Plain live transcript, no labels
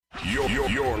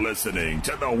You're listening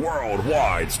to the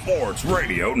Worldwide Sports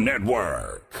Radio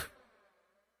Network.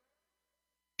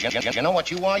 You know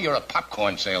what you are? You're a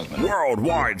popcorn salesman.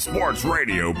 Worldwide Sports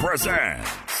Radio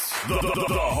presents the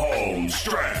Home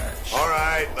Stretch. All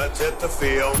right, let's hit the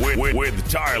field. With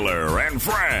Tyler and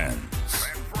friends.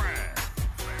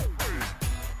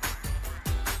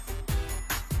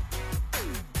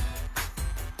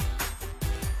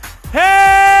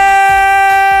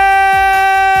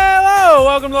 Hello!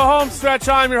 Welcome to the Home Stretch.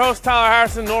 I'm your host, Tyler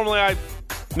Harrison. Normally I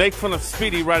make fun of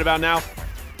Speedy right about now,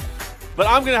 but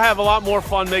I'm going to have a lot more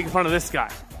fun making fun of this guy.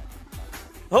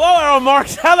 Hello, Aaron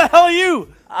Marks. How the hell are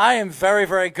you? I am very,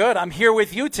 very good. I'm here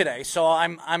with you today, so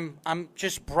I'm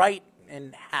just bright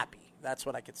and happy. That's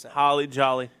what I could say. Holly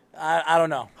jolly. I don't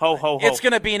know. Ho, ho, ho. It's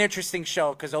going to be an interesting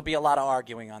show because there'll be a lot of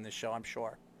arguing on this show, I'm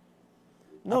sure.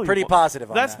 No, I'm pretty positive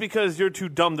on That's that. because you're too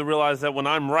dumb to realize that when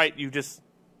I'm right, you just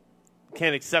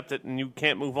can't accept it and you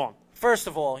can't move on. First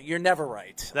of all, you're never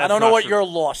right. That's I don't know not what true. you're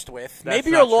lost with. That's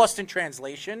Maybe not you're true. lost in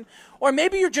translation, or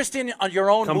maybe you're just in on your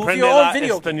own movie, Comprende your la own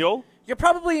video game. español? You're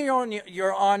probably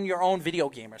you're on your own video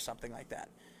game or something like that.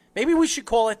 Maybe we should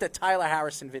call it the Tyler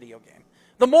Harrison video game.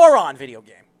 The Moron video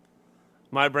game.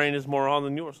 My brain is more on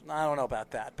than yours. I don't know about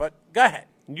that, but go ahead.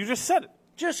 You just said it.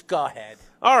 Just go ahead.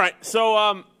 All right,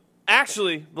 so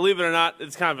actually, believe it or not,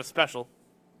 it's kind of a special.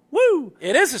 Woo!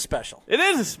 It is a special. It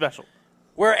is a special.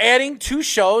 We're adding 2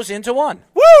 shows into one.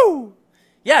 Woo!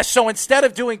 Yeah, so instead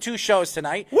of doing 2 shows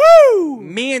tonight, Woo!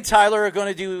 me and Tyler are going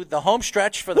to do the home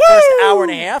stretch for the Woo! first hour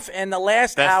and a half, and the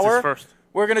last Best is hour, first.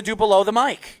 we're going to do Below the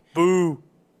Mic. Boo.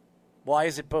 Why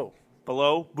is it boo?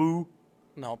 Below, boo.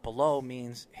 No, below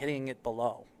means hitting it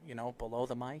below. You know, below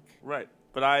the mic. Right,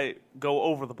 but I go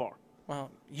over the bar.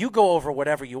 Well, you go over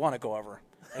whatever you want to go over,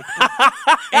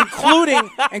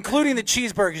 including the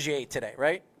cheeseburgers you ate today,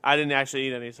 right? I didn't actually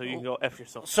eat any, so you can go F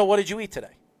yourself. So what did you eat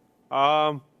today?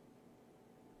 Nothing.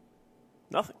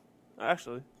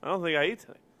 Actually, I don't think I ate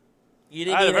today. You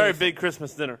didn't I had eat a very anything. big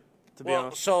Christmas dinner, to be Well,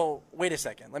 honest. so wait a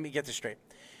second. Let me get this straight.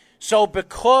 So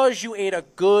because you ate a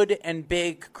good and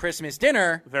big Christmas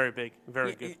dinner, Very big,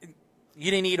 very good.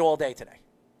 you didn't eat all day today.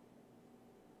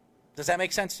 Does that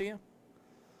make sense to you?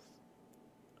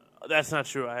 That's not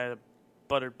true. I had a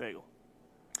buttered bagel.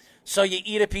 So you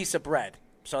eat a piece of bread.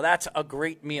 So that's a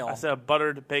great meal. I said a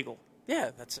buttered bagel. Yeah,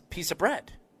 that's a piece of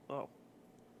bread. Oh.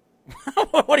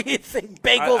 What do you think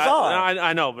bagels are?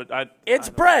 I know, but It's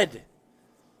I know. bread.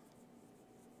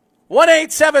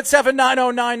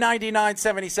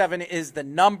 1-877-909-9977 is the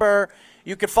number.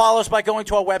 You can follow us by going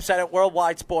to our website at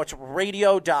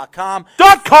worldwidesportsradio.com.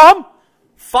 .com!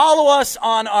 Follow us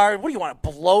on our, what do you want, to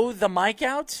blow the mic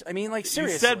out? I mean, like, You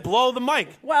seriously. said blow the mic.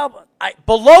 Well,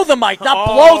 below the mic, not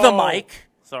below the mic.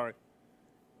 Sorry.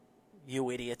 You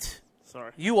idiot.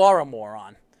 Sorry. You are a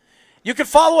moron. You can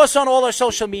follow us on all our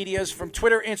social medias from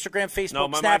Twitter, Instagram, Facebook, No,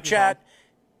 my mic is Snapchat,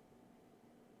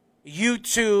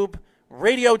 YouTube,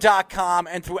 radio.com,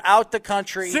 and throughout the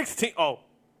country. 16. Oh.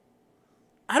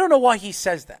 I don't know why he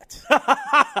says that.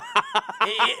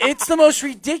 It's the most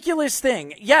ridiculous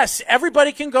thing. Yes,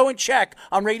 everybody can go and check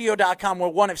on radio.com. We're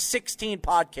one of 16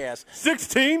 podcasts.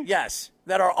 16? Yes,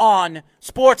 that are on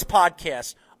sports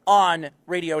podcasts on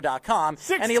radio.com.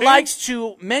 16? And he likes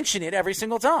to mention it every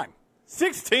single time.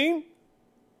 16?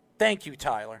 Thank you,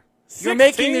 Tyler. 16? You're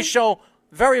making this show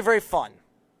very, very fun.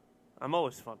 I'm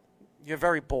always fun. You're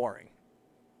very boring.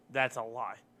 That's a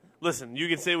lie. Listen, you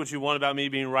can say what you want about me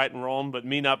being right and wrong, but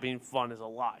me not being fun is a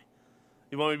lie.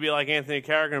 You want me to be like Anthony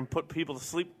Carragher and put people to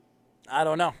sleep? I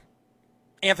don't know.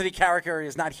 Anthony Carragher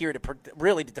is not here to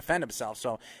really to defend himself,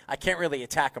 so I can't really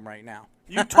attack him right now.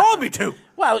 You told me to.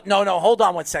 Well, no, hold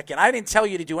on one second. I didn't tell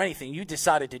you to do anything. You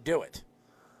decided to do it.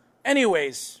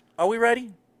 Anyways, are we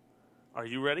ready? Are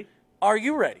you ready? Are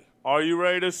you ready? Are you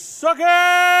ready to suck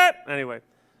it? Anyway.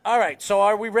 All right, so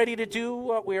are we ready to do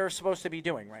what we are supposed to be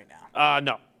doing right now?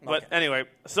 No. But Okay. anyway,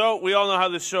 so we all know how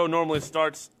this show normally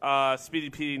starts. Speedy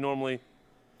P normally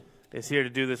is here to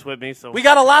do this with me. So We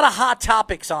got a lot of hot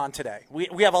topics on today.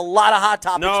 We have a lot of hot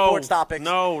topics, No, sports topics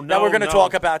no, that we're going to no.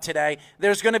 talk about today.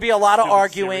 There's going to be a lot of Stupid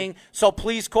arguing, so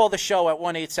please call the show at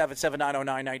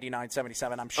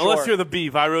 1-877-909-9977. I'm sure. unless you're the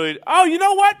Beef, I really. Oh, you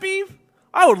know what, Beef?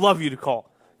 I would love you to call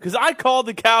because I called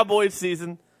the Cowboys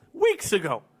season weeks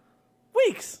ago.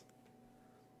 Weeks.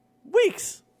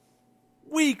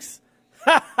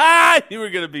 You were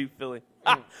going to beat Philly.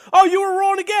 Oh, you were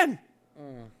wrong again.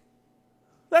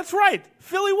 That's right.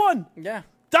 Philly won. Yeah.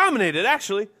 Dominated,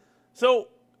 actually. So,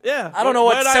 yeah. I don't know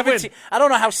what Where'd I win? 17. I don't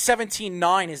know how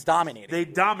 17-9 is dominating. They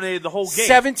dominated the whole game.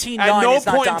 17-9 At no is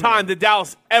not point in time dominating. did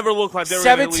Dallas ever look like they were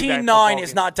going to lead that 17-9 football is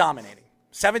game. not dominating.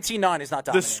 17-9 is not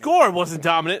dominating. The score wasn't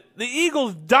dominant. The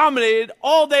Eagles dominated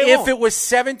all day long. If it was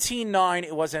 17-9,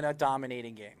 it wasn't a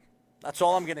dominating game. That's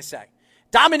all I'm going to say.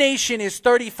 Domination is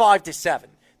 35-7.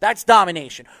 That's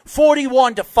domination.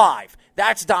 41-5.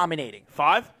 That's dominating.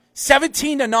 5?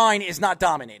 17-9 is not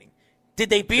dominating. Did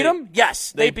they beat them?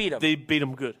 Yes, they beat them. They beat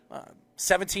them good.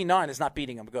 17-9 is not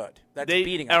beating them good. That's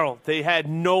beating them. Errol, they had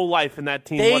no life in that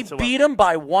team They whatsoever. beat them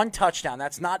by 1 touchdown.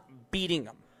 That's not beating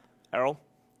them. Errol,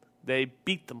 they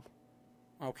beat them.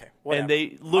 Okay, whatever. And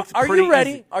they looked Are pretty you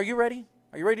ready? easy. Are you ready?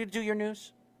 Are you ready to do your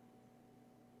news?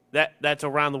 That's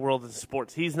around the world in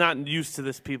sports. He's not used to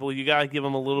this, people. You got to give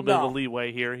him a little bit of a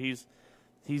leeway here. He's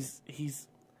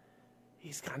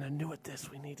kind of new at this.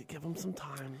 We need to give him some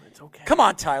time. It's okay. Come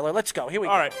on, Tyler. Let's go. Here we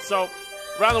go. All right, so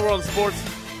around the world in sports,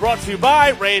 brought to you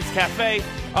by Ray's Cafe.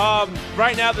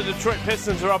 Right now, the Detroit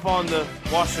Pistons are up on the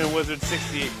Washington Wizards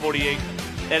 68-48.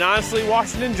 And honestly,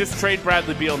 Washington, just trade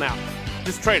Bradley Beal now.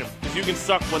 Just trade him, because you can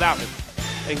suck without him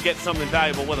and get something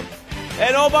valuable with him.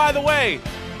 And oh, by the way,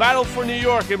 battle for New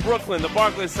York in Brooklyn, the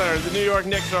Barclays Center. The New York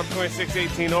Knicks are up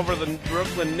 26-18 over the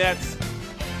Brooklyn Nets.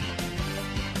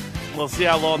 We'll see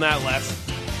how long that lasts.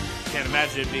 Can't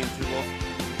imagine it being too long.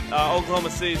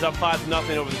 Oklahoma City's up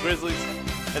 5-0 over the Grizzlies.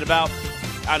 And about,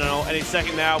 any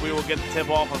second now, we will get the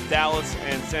tip-off of Dallas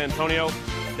and San Antonio.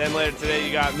 Then later today,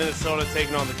 you got Minnesota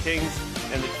taking on the Kings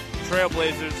and the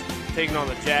Trailblazers taking on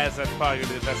the Jazz. That's probably going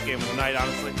to be the best game of the night,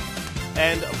 honestly.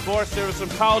 And, of course, there was some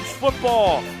college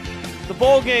football. The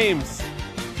bowl games.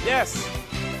 Yes,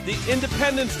 the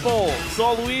Independence Bowl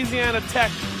saw Louisiana Tech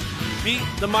beat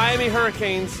the Miami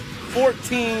Hurricanes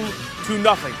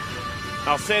 14-0.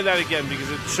 I'll say that again because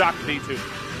it shocked me too.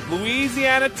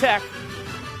 Louisiana Tech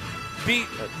beat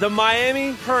the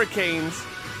Miami Hurricanes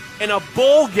in a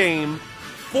bowl game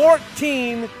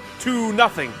 14-0.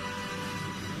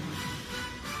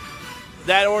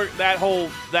 That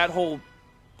whole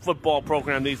football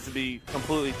program needs to be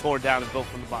completely torn down and built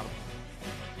from the bottom.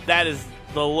 That is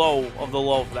the low of the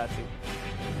low for that team.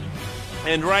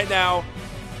 And right now,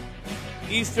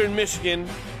 Eastern Michigan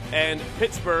and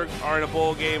Pittsburgh are in a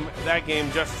bowl game. That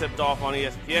game just tipped off on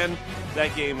ESPN.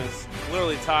 That game is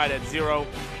literally tied at 0.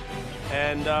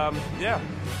 And,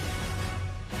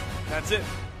 that's it.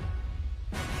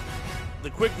 The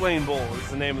Quick Lane Bowl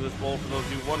is the name of this bowl, for those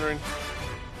of you wondering.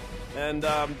 And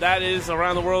that is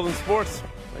Around the World in Sports.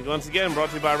 Like, once again, brought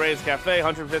to you by Ray's Cafe,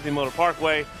 150 Motor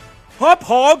Parkway, Hop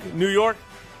Hog, New York.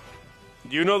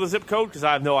 Do you know the zip code? Because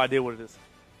I have no idea what it is.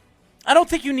 I don't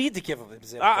think you need to give them the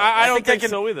zip code. I don't think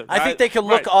so either. I think they can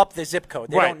look up the zip code.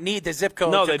 They Right. don't need the zip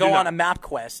code No, to they go do on not. a map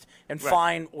quest and Right.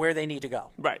 find where they need to go.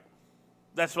 Right.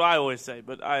 That's what I always say,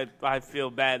 but I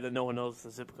feel bad that no one knows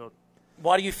the zip code.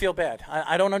 Why do you feel bad?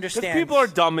 I don't understand. Because people are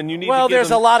dumb and you need well, to give there's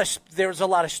them... a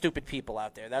lot of stupid people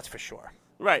out there. That's for sure.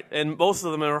 Right, and most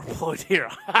of them are employed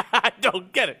here. I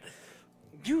don't get it.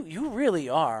 You really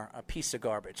are a piece of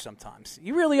garbage sometimes.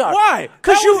 You really are. Why?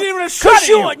 Because That wasn't even a shot at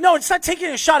you. No, it's not taking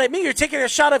a shot at me. You're taking a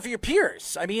shot at your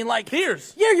peers. I mean, like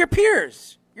Peers? Yeah, your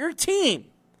peers. You're a team.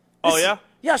 Oh, yeah?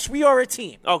 Yes, we are a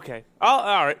team. Okay.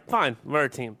 All right, fine. We're a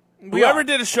team. We Whoever are.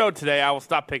 did a show today, I will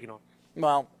stop picking on.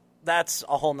 Well, that's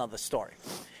a whole nother story.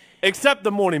 Except the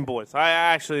Morning Boys. I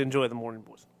actually enjoy the Morning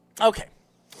Boys. Okay.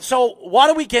 So why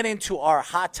don't we get into our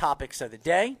hot topics of the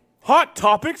day? Hot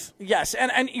topics? Yes,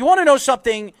 and you want to know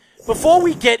something before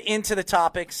we get into the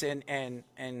topics and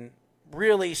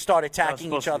really start attacking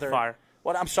supposed each to be other. fire.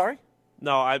 What? I'm sorry?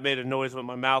 No, I made a noise with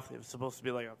my mouth. It was supposed to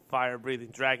be like a fire-breathing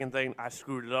dragon thing. I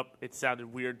screwed it up. It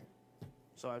sounded weird.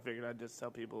 So I figured I'd just tell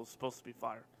people it's supposed to be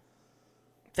fire.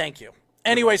 Thank you.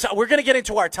 Anyways, we're going to get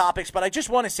into our topics, but I just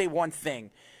want to say one thing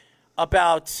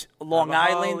about Long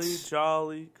Island.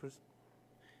 Jolly Christmas.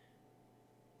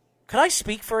 Could I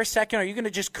speak for a second? Or are you going to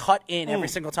just cut in every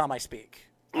single time I speak?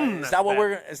 Is that what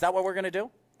we're going to do?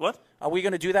 What? Are we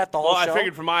going to do that the whole Well, show? I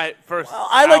figured for my first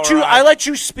I let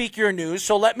you speak your news,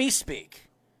 so let me speak.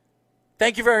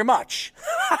 Thank you very much.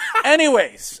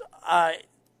 Anyways,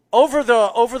 over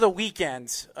the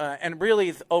weekend and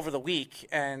really over the week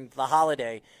and the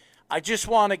holiday, I just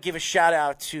want to give a shout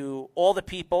out to all the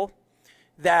people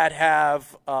that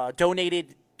have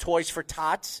donated toys for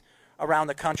tots around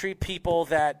the country. People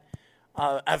that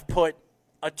have put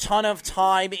a ton of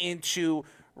time into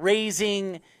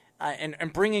raising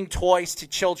and bringing toys to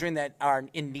children that are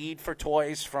in need for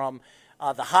toys, from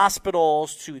the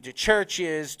hospitals to the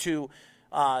churches to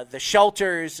the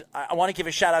shelters. I want to give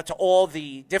a shout out to all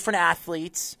the different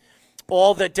athletes,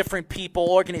 all the different people,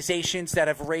 organizations that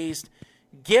have raised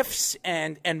gifts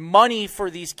and money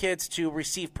for these kids to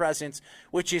receive presents,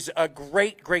 which is a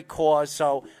great, great cause.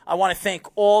 So I want to thank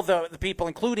all the people,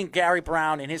 including Gary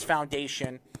Brown and his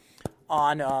foundation,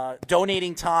 on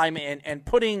donating time and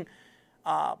putting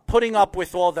up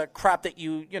with all the crap that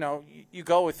you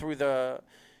go through the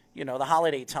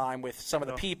holiday time with some of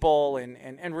the people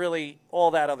and really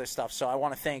all that other stuff. So I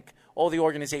want to thank all the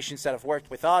organizations that have worked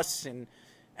with us and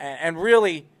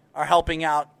really are helping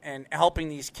out and helping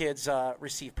these kids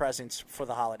receive presents for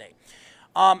the holiday.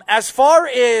 As far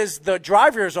as the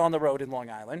drivers on the road in Long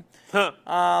Island,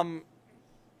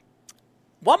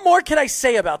 what more can I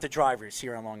say about the drivers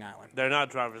here on Long Island? They're not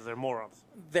drivers; they're morons.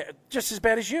 They're just as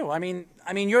bad as you. I mean,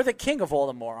 you're the king of all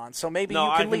the morons, so maybe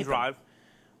you can lead drive. them.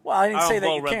 Well, I didn't say that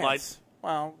you red can't. lights.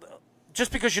 Well,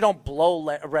 just because you don't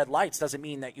blow red lights doesn't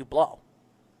mean that you blow.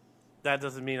 That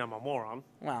doesn't mean I'm a moron.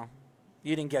 Well,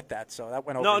 you didn't get that, so that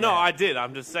went over. No, your head. I did.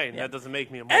 I'm just saying that doesn't make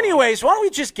me a moron. Anyways, why don't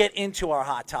we just get into our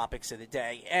hot topics of the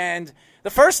day? And the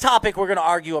first topic we're going to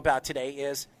argue about today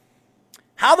is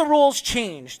how the rules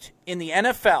changed in the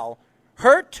NFL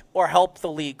hurt or helped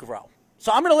the league grow.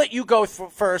 So I'm going to let you go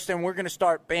first, and we're going to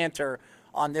start banter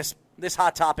on this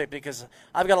hot topic because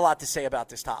I've got a lot to say about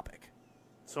this topic.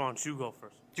 So why don't you go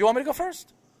first? Do you want me to go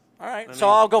first? All right, so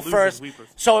I'll go first. Weepers.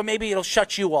 So maybe it'll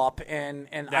shut you up, and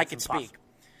I can speak.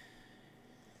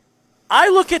 I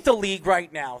look at the league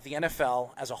right now, the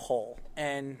NFL as a whole,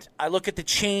 and I look at the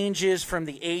changes from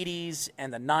the 80s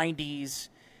and the 90s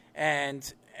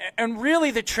and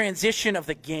really the transition of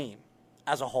the game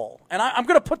as a whole. And I'm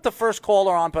going to put the first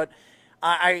caller on, but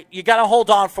you got to hold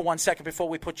on for 1 second before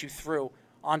we put you through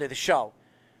onto the show.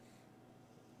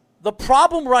 The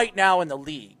problem right now in the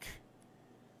league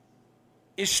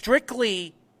is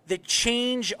strictly the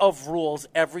change of rules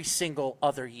every single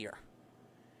other year.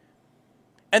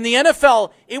 And the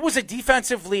NFL, it was a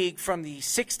defensive league from the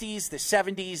 60s, the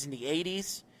 70s, and the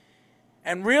 80s.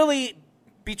 And really,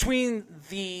 between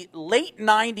the late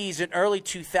 90s and early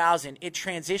 2000, it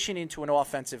transitioned into an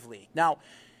offensive league. Now,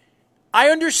 I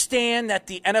understand that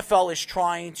the NFL is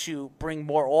trying to bring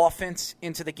more offense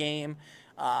into the game.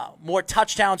 More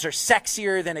touchdowns are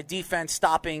sexier than a defense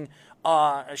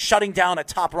shutting down a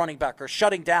top running back or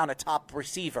shutting down a top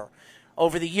receiver.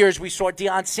 Over the years, we saw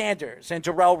Deion Sanders and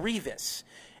Darrelle Revis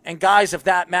and guys of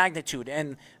that magnitude,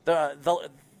 and the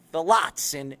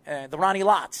Lotts and the Ronnie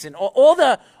Lotts and all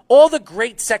the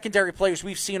great secondary players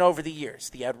we've seen over the years.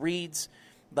 The Ed Reeds,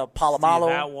 the Palomalo.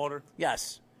 Steve Atwater.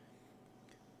 Yes.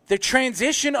 The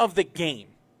transition of the game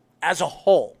as a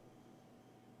whole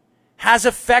has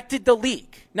affected the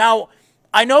league. Now,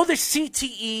 I know the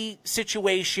CTE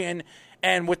situation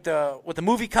and with the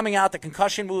movie coming out, the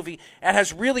concussion movie, it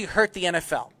has really hurt the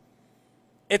NFL.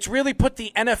 It's really put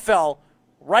the NFL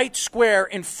right square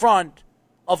in front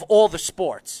of all the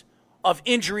sports, of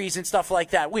injuries and stuff like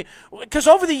that. Because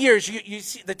over the years, you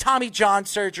see the Tommy John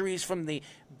surgeries from the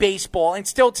baseball, and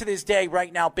still to this day,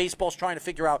 right now, baseball's trying to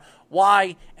figure out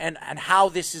why and how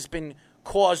this has been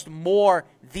caused more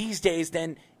these days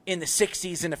than in the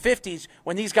 60s and the 50s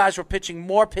when these guys were pitching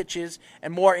more pitches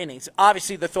and more innings.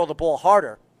 Obviously, they throw the ball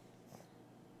harder.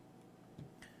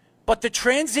 But the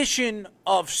transition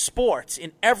of sports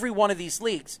in every one of these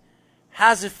leagues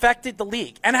has affected the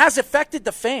league and has affected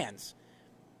the fans.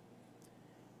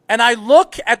 And I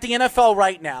look at the NFL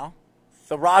right now,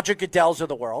 the Roger Goodells of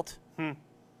the world.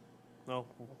 No,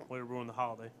 way to ruin the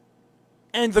holiday.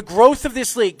 And the growth of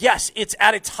this league, yes, it's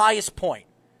at its highest point.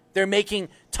 They're making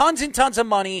tons and tons of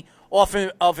money off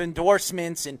of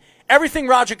endorsements, and everything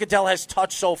Roger Goodell has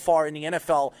touched so far in the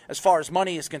NFL, as far as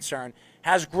money is concerned,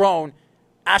 has grown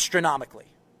astronomically.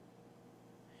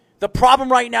 The problem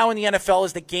right now in the NFL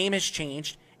is the game has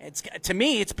changed. To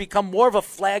me, it's become more of a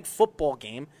flag football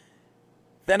game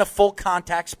than a full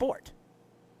contact sport.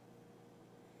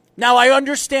 Now, I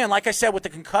understand, like I said, with the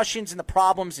concussions and the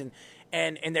problems,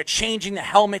 and they're changing the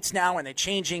helmets now, and they're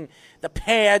changing the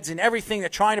pads and everything. They're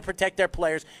trying to protect their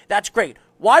players. That's great.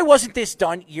 Why wasn't this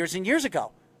done years and years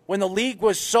ago when the league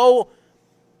was so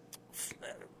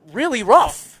really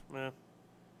rough? Yeah.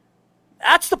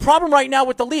 That's the problem right now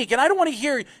with the league. And I don't want to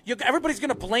hear everybody's going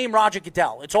to blame Roger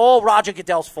Goodell. It's all Roger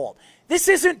Goodell's fault. This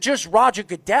isn't just Roger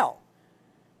Goodell.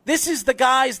 This is the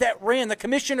guys that ran, the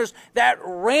commissioners that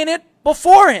ran it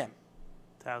before him.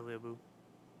 Tagliabue.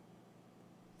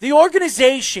 The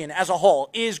organization as a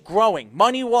whole is growing.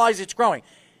 Money-wise, it's growing.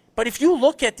 But if you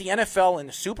look at the NFL and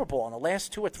the Super Bowl in the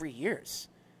last 2 or 3 years,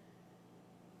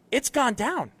 it's gone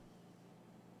down.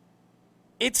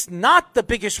 It's not the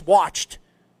biggest watched.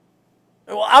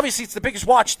 Well, obviously, it's the biggest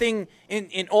watched thing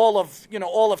in all of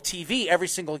TV every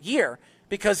single year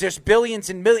because there's billions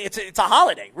and millions. It's a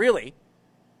holiday, really.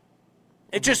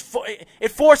 It just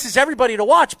it forces everybody to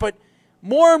watch, but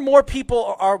more and more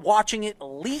people are watching it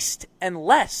least and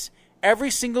less every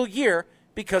single year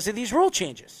because of these rule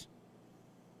changes.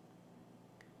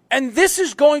 And this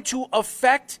is going to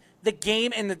affect the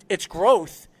game and its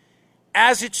growth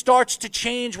as it starts to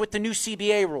change with the new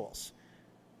CBA rules,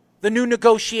 the new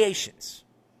negotiations,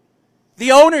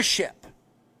 the ownership.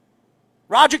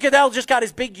 Roger Goodell just got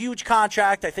his big, huge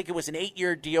contract. I think it was an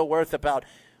 8-year deal worth about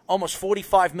almost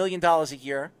 $45 million a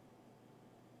year.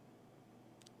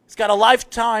 He's got a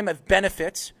lifetime of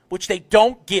benefits, which they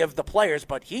don't give the players,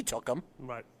 but he took them.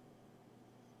 Right.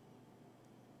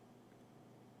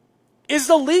 Is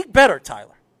the league better,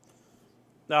 Tyler?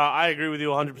 I agree with you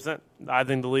 100%. I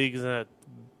think the league is in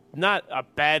not a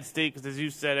bad state because, as you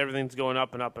said, everything's going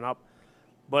up and up and up.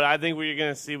 But I think what you're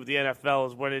going to see with the NFL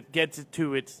is when it gets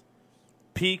to its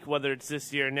peak, whether it's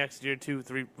this year, next year, 2,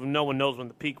 3, no one knows when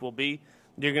the peak will be,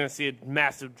 you're going to see a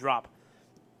massive drop.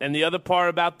 And the other part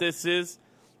about this is,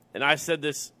 and I said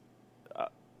this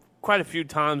quite a few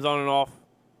times on and off,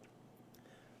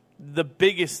 the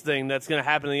biggest thing that's going to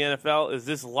happen in the NFL is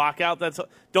this lockout.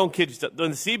 Don't kid yourself.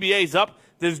 When the CBA's up,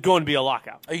 there's going to be a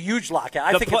lockout. A huge lockout.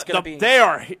 I think it's going to be.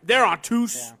 They're on two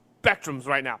spectrums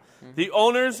right now. Mm-hmm. The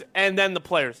owners and then the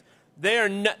players.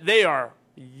 They are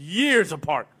years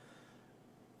apart.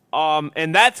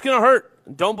 And that's going to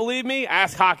hurt. Don't believe me?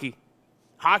 Ask hockey.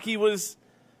 Hockey was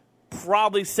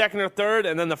probably second or third,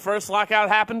 and then the first lockout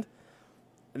happened.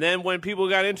 And then when people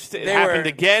got interested, it happened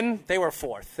again. They were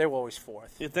fourth. They were always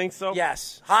fourth. You think so?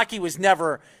 Yes. Hockey was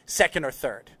never second or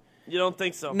third. You don't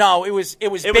think so? No, it was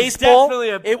baseball. Was definitely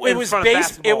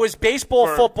it was baseball,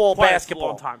 football, basketball. A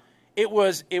long time. It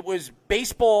was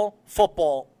baseball,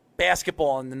 football,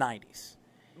 basketball in the 90s.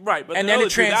 Right, but and then it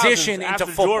transitioned into after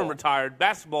football. Jordan retired,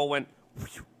 basketball went.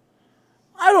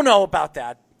 I don't know about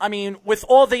that. I mean, with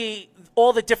all the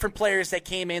different players that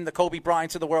came in, the Kobe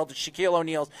Bryants of the world, the Shaquille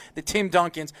O'Neals, the Tim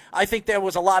Duncans, I think there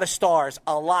was a lot of stars,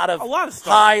 a lot of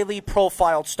highly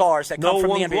profiled stars that come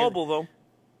from the NBA. No one global, though.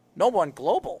 No one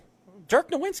global. Dirk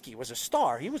Nowitzki was a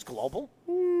star. He was global.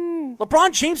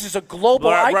 LeBron James is a global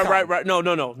icon. Right. No.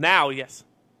 Now, yes.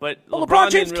 But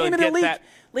LeBron James came in the league. That.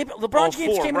 LeBron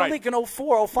James came in the league in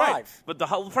 04, 05. Right. But the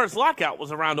first lockout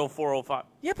was around 04, 05.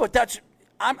 Yeah, but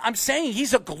I'm saying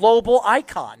he's a global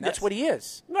icon. That's what he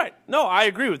is. Right. No, I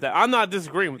agree with that. I'm not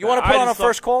disagreeing with that. You want to put on a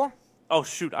first caller? Oh,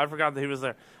 shoot. I forgot that he was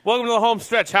there. Welcome to the home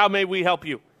stretch. How may we help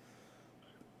you?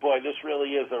 Boy, this really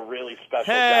is a really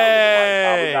special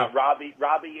Hey! We got Robbie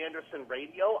Anderson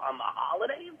radio on the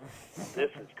holidays.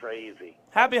 This is crazy.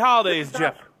 Happy holidays,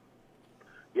 Jeff.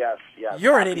 Yes.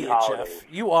 You're an idiot,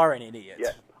 Jeff. You are an idiot.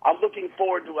 Yeah. I'm looking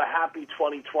forward to a happy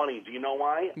 2020. Do you know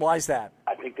why? Why is that?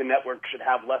 I think the network should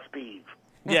have less beef.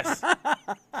 Yes.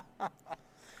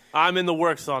 I'm in the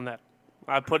works on that.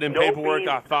 I put in paperwork.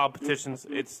 I filed petitions.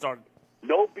 It started.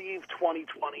 No beef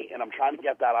 2020, and I'm trying to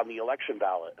get that on the election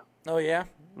ballot. Oh yeah.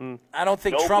 I don't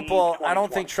think Trump will. I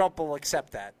don't think Trump will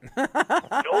accept that.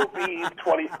 No beef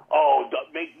 20. Oh,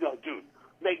 dude,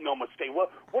 make no mistake. What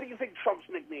do you think Trump's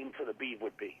nickname for the beef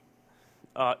would be?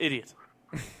 Idiot.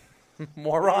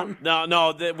 Moron.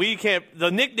 No. We can't.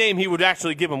 The nickname he would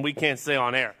actually give him, we can't say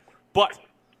on air. But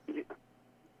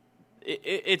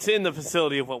it's in the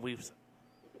facility of what we've said.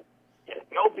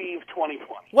 No beef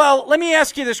 2020. Well, let me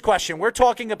ask you this question. We're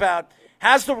talking about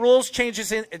has the rules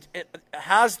changes in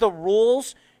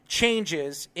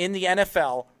the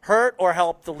NFL hurt or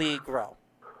helped the league grow?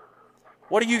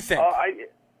 What do you think?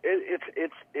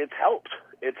 It's helped.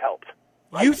 It's helped.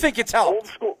 You think it's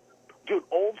helped?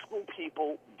 Old school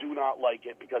people do not like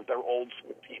it because they're old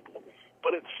school people.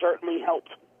 But it certainly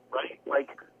helped, right?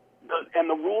 And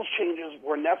the rules changes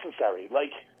were necessary.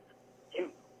 Let's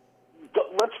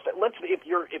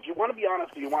if you want to be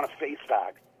honest and you want to face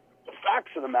facts, the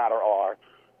facts of the matter are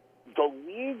the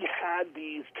league had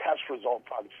these test results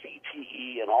on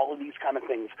CTE and all of these kind of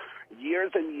things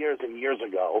years and years and years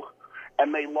ago,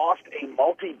 and they lost a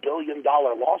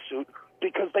multi-billion-dollar lawsuit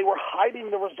because they were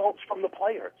hiding the results from the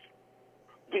players.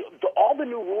 All the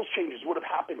new rules changes would have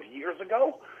happened years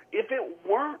ago if it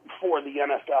weren't for the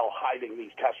NFL hiding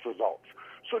these test results.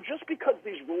 So just because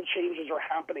these rule changes are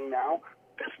happening now,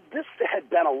 this had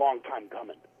been a long time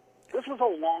coming. This was a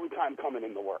long time coming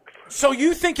in the works. So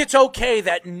you think it's okay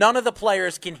that none of the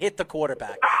players can hit the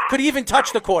quarterback, could even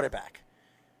touch the quarterback?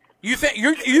 You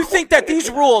think that these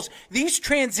rules, these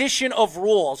transition of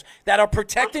rules that are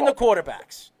protecting the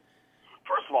quarterbacks?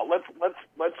 First of all, let's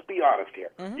be honest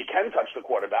here. Mm-hmm. You can touch the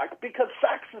quarterback because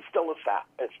sacks is still a stat.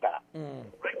 Right? So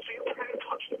you can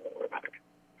touch the quarterback,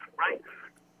 right?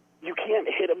 You can't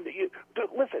hit him.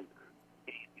 Listen,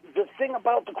 the thing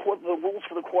about the rules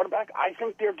for the quarterback, I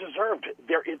think they're deserved.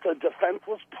 It's a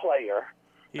defenseless player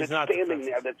that's standing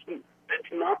there that's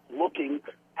not looking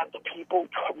at the people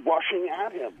rushing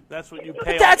at him. That's what you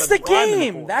pay. That's the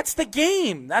game. That's the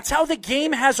game. That's how the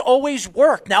game has always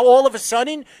worked. Now, all of a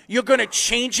sudden, you're going to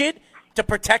change it to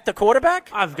protect the quarterback?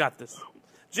 I've got this.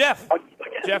 Jeff.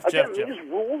 Jeff. These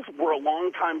rules were a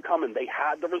long time coming. They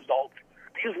had the results.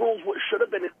 These rules should have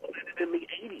been implemented in the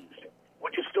 80s.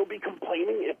 Would you still be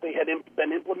complaining if they had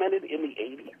been implemented in the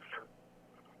 80s?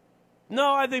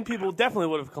 No, I think people definitely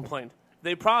would have complained.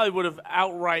 They probably would have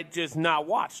outright just not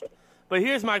watched. But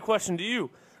here's my question to you.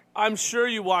 I'm sure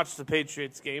you watched the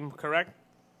Patriots game, correct?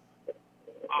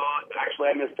 Actually,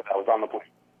 I missed it. I was on the plane.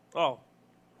 Oh,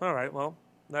 all right. Well,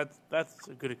 that's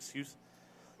a good excuse.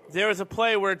 There was a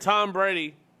play where Tom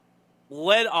Brady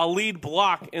led a lead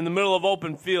block in the middle of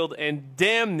open field and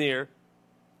damn near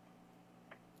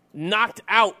knocked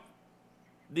out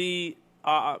the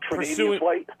pursuing.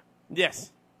 Flight?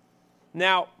 Yes.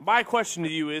 Now, my question to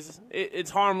you is, it's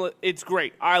harmless. It's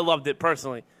great. I loved it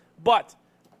personally. But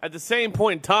at the same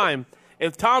point in time,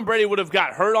 if Tom Brady would have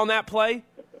got hurt on that play,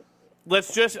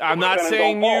 I'm not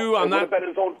saying you. It would have been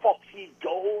his own fault. He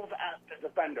dove at the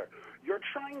defender.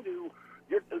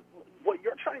 What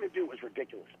you're trying to do is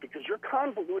ridiculous because you're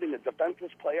convoluting a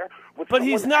defenseless player with. But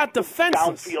he's not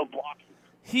defenseless. Downfield blocking.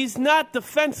 He's not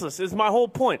defenseless. Is my whole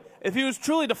point. If he was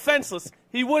truly defenseless,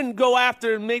 he wouldn't go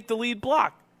after and make the lead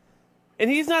block. And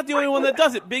he's not the only one that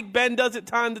does it. Big Ben does it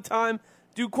time to time.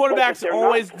 Do quarterbacks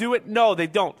always do it? No, they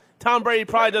don't. Tom Brady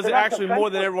probably does it actually more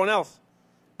than everyone else.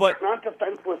 But they're not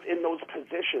defenseless in those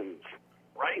positions,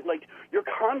 right? Like, you're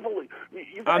convoluting.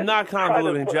 I'm not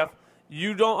convoluting, Jeff.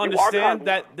 You don't understand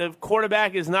that the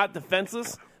quarterback is not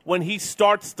defenseless when he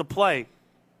starts to play.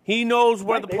 He knows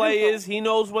where the play is. He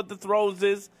knows what the throws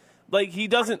is. Like,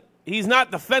 he's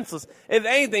not defenseless. If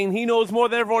anything, he knows more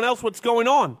than everyone else what's going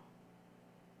on.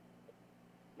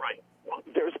 Right. Well,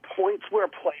 there's points where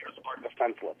players are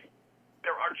defenseless.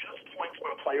 There are just points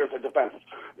where players are defenseless.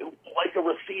 Like a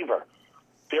receiver.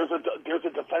 There's a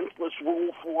defenseless rule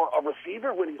for a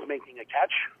receiver when he's making a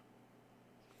catch.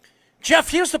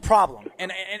 Jeff, here's the problem,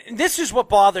 and this is what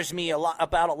bothers me a lot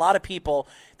about a lot of people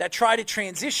that try to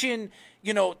transition,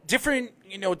 different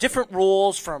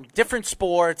rules from different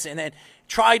sports, and then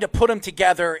try to put them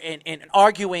together in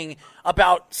arguing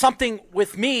about something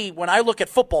with me. When I look at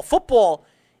football, football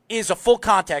is a full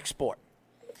contact sport.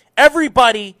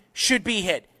 Everybody should be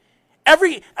hit.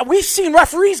 We've seen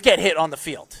referees get hit on the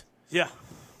field. Yeah,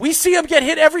 we see them get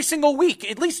hit every single week.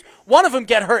 At least one of them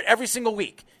get hurt every single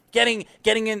week. Getting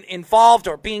involved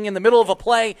or being in the middle of a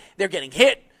play, they're getting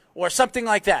hit or something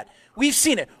like that. We've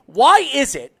seen it. Why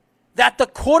is it that the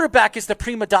quarterback is the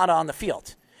prima donna on the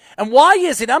field? And why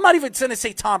is it, I'm not even going to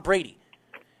say Tom Brady,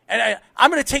 and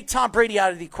I'm going to take Tom Brady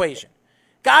out of the equation.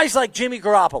 Guys like Jimmy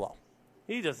Garoppolo.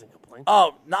 He doesn't complain.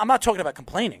 Oh, no, I'm not talking about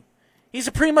complaining. He's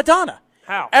a prima donna.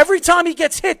 How? Every time he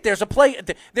gets hit, there's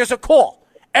a call.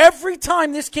 Every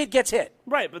time this kid gets hit.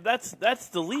 Right, but that's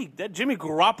the league. That Jimmy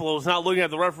Garoppolo is not looking at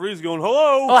the referees going,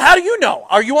 hello. Well, how do you know?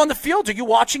 Are you on the field? Are you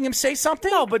watching him say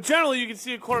something? No, but generally you can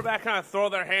see a quarterback kind of throw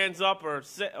their hands up or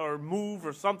sit or move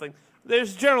or something.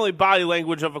 There's generally body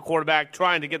language of a quarterback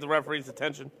trying to get the referee's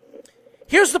attention.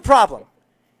 Here's the problem.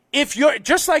 If you're,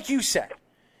 just like you said,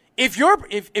 if you're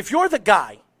the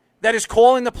guy that is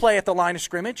calling the play at the line of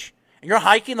scrimmage and you're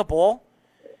hiking the ball,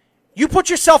 you put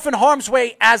yourself in harm's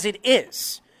way as it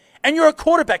is. And you're a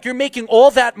quarterback. You're making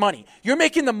all that money. You're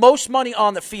making the most money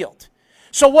on the field.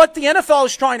 So what the NFL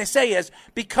is trying to say is,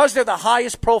 because they're the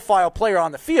highest profile player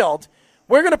on the field,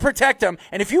 we're going to protect them.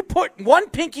 And if you put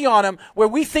one pinky on him where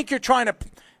we think you're trying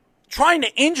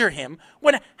to injure him,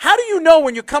 how do you know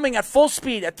when you're coming at full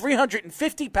speed at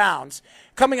 350 pounds,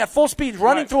 coming at full speed,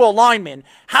 running through a lineman,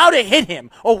 how to hit him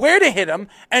or where to hit him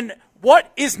and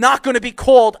what is not going to be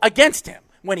called against him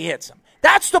when he hits him?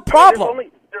 That's the problem.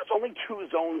 There's only two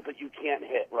zones that you can't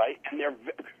hit, right? And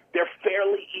they're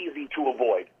fairly easy to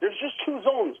avoid. There's just two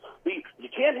zones. You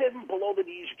can't hit him below the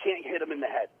knees. You can't hit him in the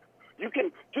head. You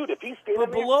can, dude, if he's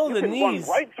standing there, you can run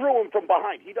right through him from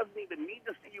behind. He doesn't even need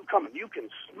to see you coming. You can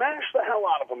smash the hell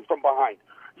out of him from behind.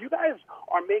 You guys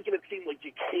are making it seem like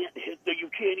you can't hit them. You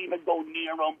can't even go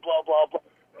near him, blah, blah, blah.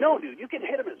 No, dude, you can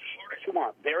hit him as hard as you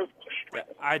want. There's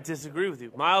I disagree with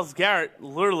you. Myles Garrett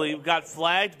literally got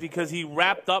flagged because he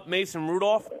wrapped up Mason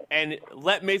Rudolph and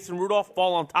let Mason Rudolph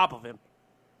fall on top of him.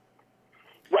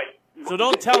 Right. So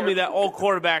don't tell me that all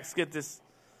quarterbacks get this,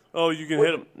 you can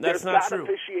hit him. That's not true.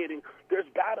 There's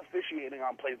bad officiating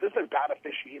on plays. This is bad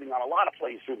officiating on a lot of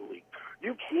plays through the league.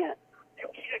 You can't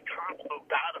convolute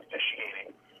bad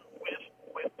officiating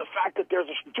with the fact that there's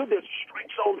a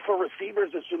strike zone for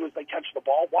receivers as soon as they catch the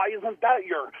ball. Why isn't that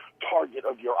your target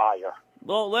of your ire?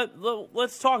 Well,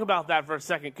 let's talk about that for a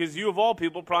second, because you, of all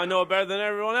people, probably know it better than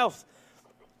everyone else.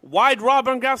 Why'd Rob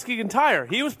Gronkowski retire?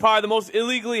 He was probably the most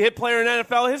illegally hit player in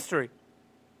NFL history.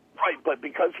 Right, but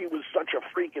because he was such a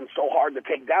freak and so hard to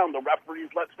take down, the referees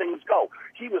let things go.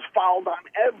 He was fouled on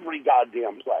every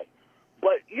goddamn play.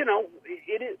 But, you know,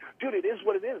 it is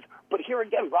what it is. But here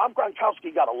again, Rob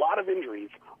Gronkowski got a lot of injuries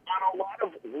on a lot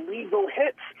of legal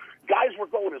hits. Guys were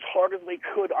going as hard as they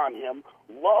could on him,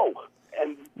 low.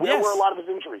 And where were a lot of his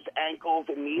injuries? Ankles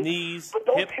and knees. But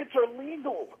those hits are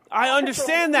legal. I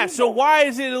understand that. So why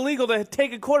is it illegal to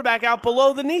take a quarterback out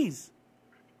below the knees?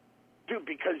 Dude,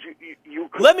 because you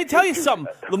let me tell you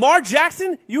something. Lamar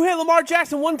Jackson, you hit Lamar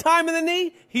Jackson one time in the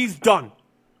knee, he's done.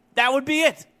 That would be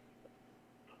it.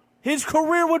 His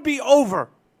career would be over.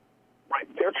 Right.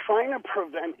 They're trying to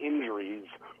prevent injuries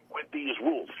with these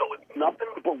rules. So it's nothing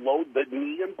below the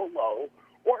knee and below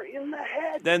or in the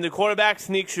head. Then the quarterback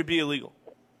sneak should be illegal.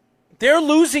 They're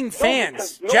losing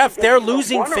fans. Jeff, they're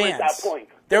losing fans.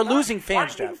 They're losing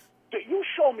fans, Jeff. You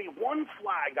show me one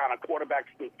flag on a quarterback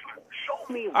sneak.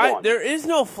 Show me one. There is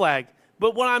no flag.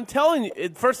 But what I'm telling you,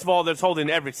 first of all, there's holding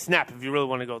every snap if you really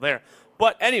want to go there.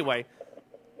 But anyway,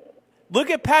 look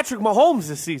at Patrick Mahomes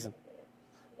this season.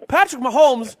 Patrick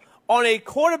Mahomes, on a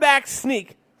quarterback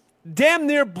sneak, damn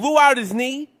near blew out his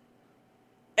knee,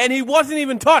 and he wasn't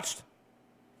even touched.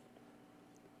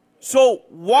 So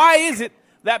why is it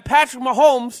that Patrick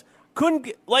Mahomes couldn't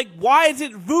get, why is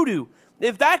it voodoo?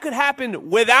 If that could happen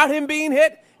without him being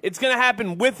hit, it's going to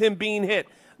happen with him being hit.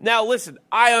 Now, listen,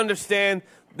 I understand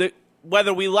that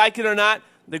whether we like it or not,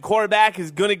 the quarterback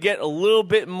is going to get a little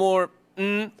bit more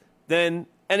than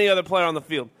any other player on the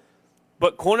field.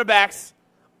 But cornerbacks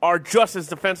are just as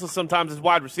defenseless sometimes as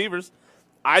wide receivers.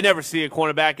 I never see a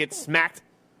cornerback get smacked.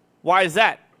 Why is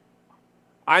that?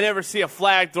 I never see a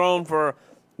flag thrown for,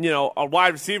 a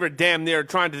wide receiver damn near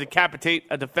trying to decapitate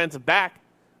a defensive back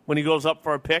when he goes up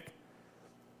for a pick.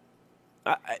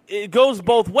 It goes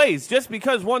both ways. Just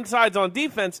because one side's on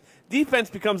defense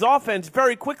becomes offense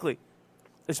very quickly.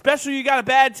 Especially you got a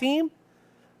bad team.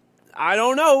 I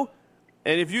don't know.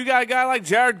 And if you got a guy like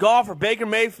Jared Goff or Baker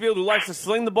Mayfield who likes to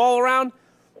sling the ball around,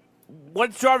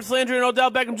 what's Jarvis Landry and Odell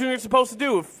Beckham Jr. supposed to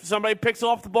do if somebody picks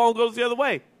off the ball and goes the other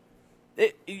way?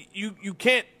 You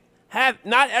can't have –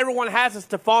 not everyone has a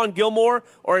Stephon Gilmore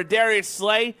or a Darius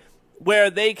Slay where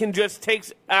they can just take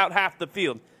out half the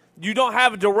field. You don't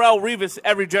have a Darrelle Revis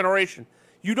every generation.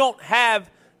 You don't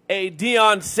have a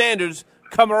Deion Sanders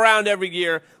come around every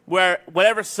year where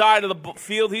whatever side of the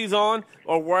field he's on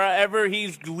or wherever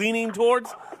he's leaning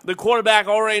towards, the quarterback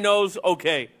already knows,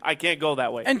 okay, I can't go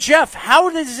that way. And, Jeff, how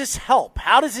does this help?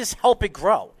 How does this help it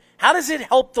grow? How does it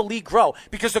help the league grow?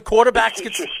 Because the quarterbacks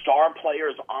get your star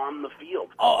players on the field.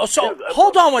 Oh, so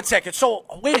hold on one second. So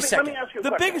wait a second. Let me ask you a the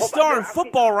question. biggest star in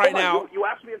football right now. You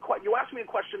asked me a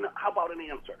question. How about an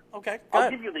answer? Okay, I'll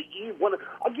give you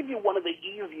I'll give you one of the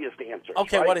easiest answers.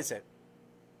 Okay, right? what is it?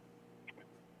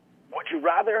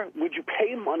 Would you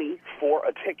pay money for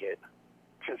a ticket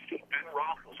to see Ben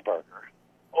Roethlisberger,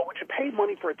 or would you pay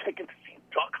money for a ticket to see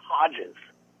Duck Hodges?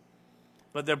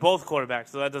 But they're both quarterbacks,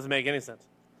 so that doesn't make any sense.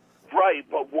 Right,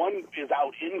 but one is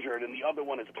out injured and the other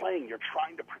one is playing. You're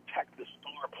trying to protect the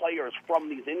star players from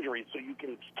these injuries so you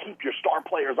can keep your star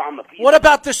players on the field. What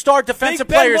about the star defensive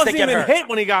players that get hurt? Big Ben wasn't even hit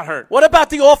when he got hurt. What about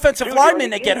the offensive linemen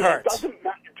that get hurt?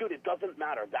 It doesn't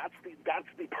matter. That's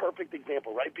the perfect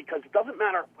example, right? Because it doesn't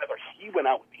matter whether he went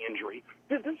out with the injury.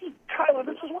 Tyler,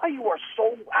 this is why you are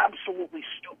so absolutely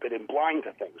stupid and blind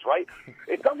to things, right?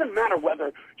 It doesn't matter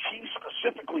whether he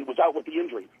specifically was out with the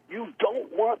injury. You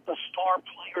don't want the star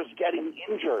players getting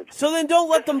injured. So then don't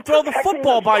let them throw the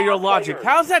football by your logic.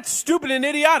 How's that stupid and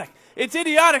idiotic? It's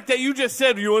idiotic that you just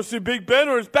said, you want to see Big Ben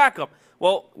or his backup?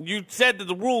 Well, you said that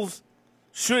the rules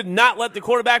should not let the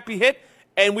quarterback be hit,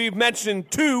 and we've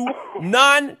mentioned 2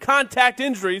 non-contact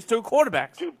injuries to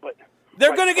quarterbacks. Dude,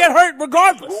 they're going to get hurt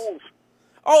regardless.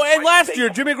 And last year,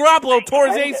 Jimmy Garoppolo tore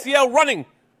his ACL running.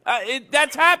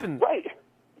 That's happened. Right.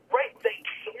 They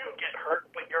can get hurt,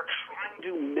 but you're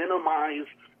trying to minimize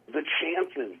the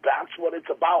chances. That's what it's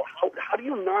about. How do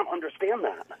you not understand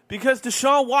that? Because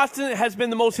Deshaun Watson has been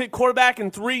the most hit quarterback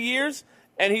in 3 years,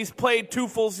 and he's played 2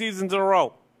 full seasons in a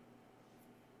row.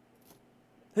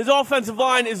 His offensive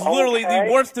line is literally the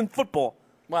worst in football.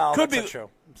 Well, that's not true.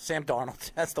 Sam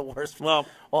Darnold, that's the worst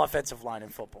offensive line in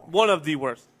football. One of the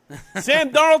worst.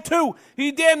 Sam Darnold, too.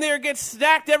 He damn near gets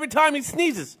sacked every time he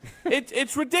sneezes.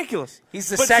 It's ridiculous. He's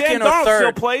the but second Sam or Darnold third.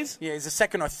 Still plays. Yeah, he's the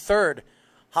second or third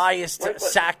highest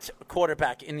sacked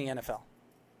quarterback in the NFL.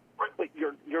 Right, but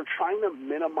you're trying to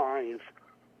minimize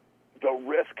the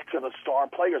risk to the star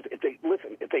players. It's a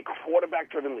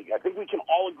quarterback-driven league. I think we can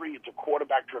all agree it's a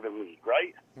quarterback-driven league,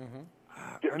 right?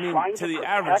 I mean, to the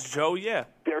average Joe, yeah.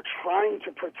 They're trying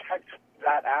to protect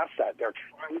that asset. They're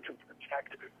trying to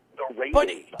protect the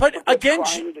ratings. But again,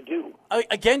 trying to do.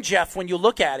 Again, Jeff, when you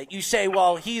look at it, you say,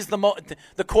 well, he's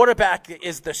the quarterback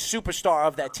is the superstar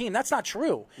of that team. That's not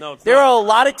true. No, it's there not. are a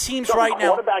lot of teams right The now.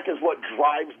 quarterback is what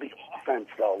drives the offense,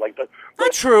 though.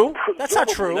 Not true. That's not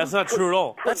true. That's not true at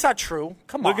all. That's not true.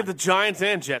 Come on. Look at the Giants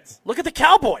and Jets. Look at the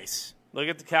Cowboys. Look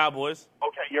at the Cowboys.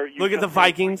 Okay, Look at the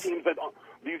Vikings.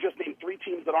 You just named 3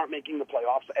 teams that aren't making the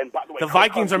playoffs. And by the way, The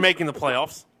Vikings are making the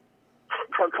playoffs.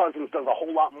 Kirk Cousins does a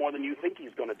whole lot more than you think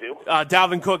he's going to do.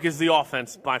 Dalvin Cook is the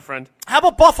offense, my friend. How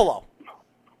about Buffalo?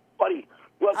 Buddy.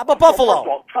 Well, How about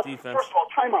Buffalo? Defense. First of all,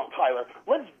 time out, Tyler.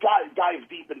 Let's dive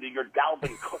deep into your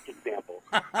Dalvin Cook example.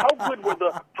 How good were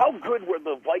the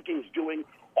Vikings doing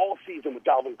all season with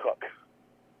Dalvin Cook?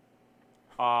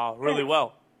 Really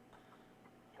well.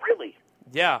 Really?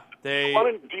 Yeah, they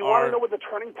Do you want to know what the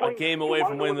turning a point? game away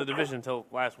from winning the division until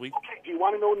last week. Okay. Do you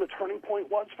want to know when the turning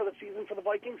point was for the season for the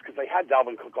Vikings? Because they had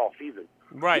Dalvin Cook all season.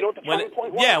 Right. You know what the turning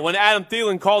point was? Yeah, when Adam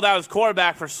Thielen called out his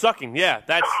quarterback for sucking. Yeah,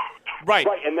 that's right.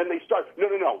 Right, and then they start.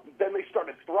 No. Then they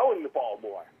started throwing the ball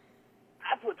more.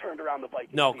 That's what turned around the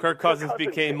Vikings. No, season. Kirk Cousins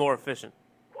became more efficient.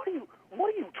 What are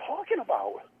you talking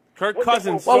about? Kirk Well,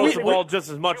 Cousins well, throws we- the ball just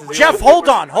as much as the Jeff,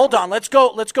 other. hold on. Let's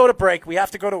go to break. We have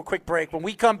to go to a quick break. When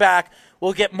we come back,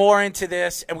 we'll get more into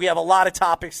this, and we have a lot of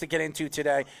topics to get into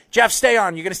today. Jeff, stay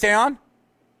on. You going to stay on?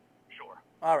 Sure.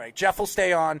 All right, Jeff will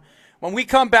stay on. When we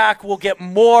come back, we'll get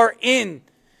more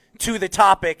into the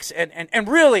topics, and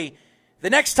really,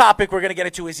 the next topic we're going to get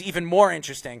into is even more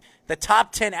interesting. The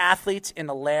top 10 athletes in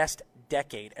the last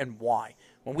decade and why.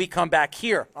 When we come back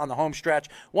here on the home stretch,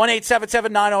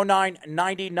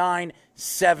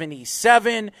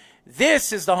 1-877-909-9977.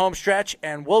 This is the home stretch,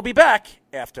 and we'll be back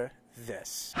after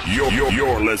this.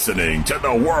 You're listening to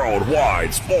the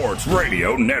Worldwide Sports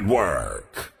Radio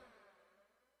Network.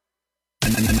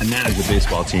 I manage a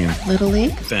baseball team. Little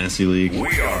League? Fantasy League.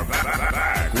 We are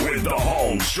back with the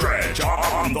home stretch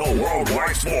on the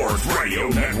Worldwide Sports Radio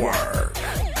Network.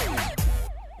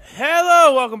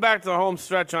 Hello, welcome back to the home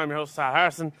stretch. I'm your host, Tyler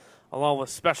Harrison, along with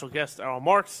special guest Errol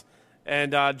Marks.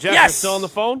 And Jeff, Yes! you're still on the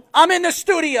phone? I'm in the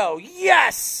studio.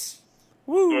 Yes!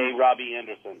 Woo! Hey, Robbie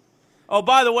Anderson. Oh,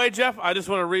 by the way, Jeff, I just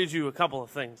want to read you a couple of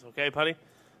things, okay, buddy?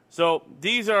 So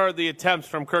these are the attempts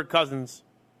from Kirk Cousins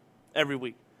every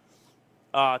week.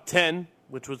 10,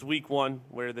 which was week 1,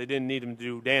 where they didn't need him to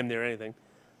do damn near anything.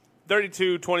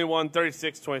 32, 21,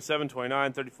 36, 27,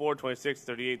 29, 34, 26,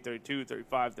 38, 32,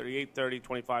 35, 38, 30,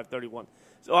 25, 31.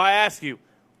 So I ask you,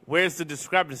 where's the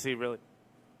discrepancy, really?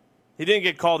 He didn't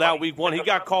get called out week 1. He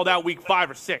got called out week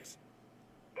 5 or 6.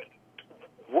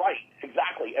 Right,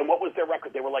 exactly. And what was their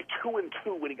record? They were like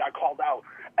 2-2 when he got called out.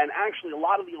 And actually, a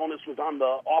lot of the onus was on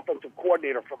the offensive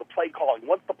coordinator for the play calling.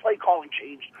 Once the play calling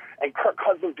changed and Kirk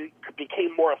Cousins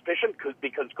became more efficient,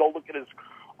 because go look at his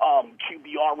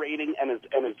QBR rating and his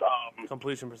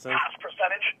Completion percentage.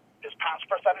 His pass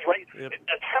percentage, right? Yep.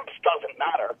 Attempts doesn't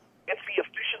matter. It's the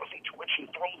efficiency to which he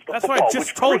throws the That's football. what I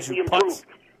just which told greatly you, improved.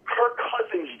 Putz. Kirk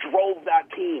Cousins drove that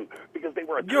team because they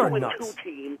were a You're 2-2 nuts.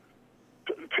 team.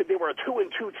 They were a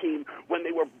 2-2 team when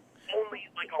they were only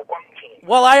like a 1 team.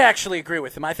 Well, I actually agree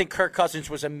with him. I think Kirk Cousins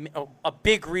was a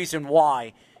big reason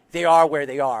why they are where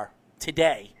they are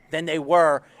today than they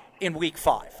were in Week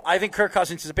 5. I think Kirk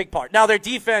Cousins is a big part. Now, their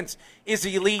defense is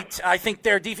elite. I think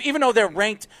their even though they're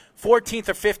ranked 14th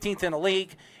or 15th in the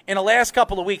league, in the last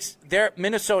couple of weeks,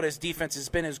 Minnesota's defense has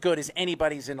been as good as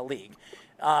anybody's in the league.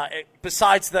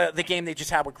 Besides the game they just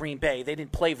had with Green Bay, they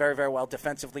didn't play very, very well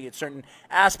defensively at certain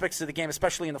aspects of the game,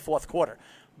 especially in the fourth quarter.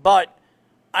 But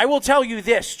I will tell you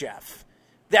this, Jeff,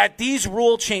 that these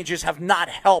rule changes have not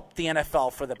helped the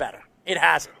NFL for the better. It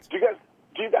hasn't. Do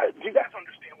you guys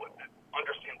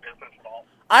understand business at all?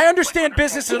 I understand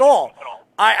business at all.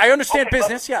 I understand Okay,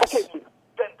 business, yes. Okay,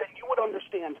 then you would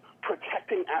understand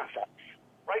protecting assets,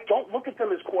 right? Don't look at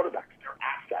them as quarterbacks. They're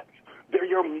assets. They're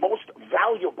your most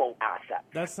valuable asset.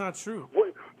 That's not true.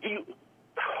 Oh,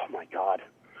 my God.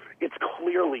 It's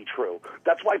clearly true.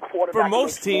 That's why quarterbacks For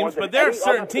most makes more teams, than but there are any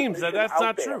certain other teams that position that's out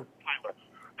not there. true.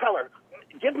 Tyler,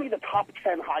 give me the top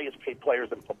 10 highest paid players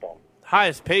in football.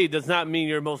 Highest paid does not mean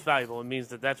you're most valuable. It means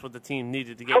that that's what the team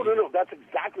needed to get you. No. That's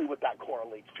exactly what that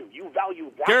correlates to. You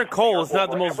value that Garrett Cole player is not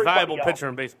the over most everybody valuable else. pitcher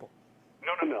in baseball.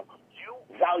 No. You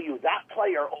value that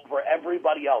player over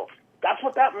everybody else. That's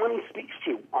what that money speaks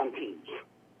to on teams.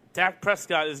 Dak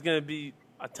Prescott is going to be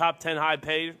a top 10 high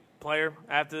paid player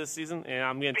after this season, and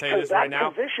I'm going to tell you Because this right that now.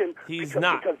 position, He's because,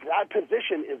 not. Because that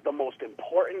position is the most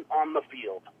important on the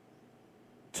field.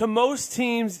 To most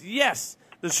teams, yes.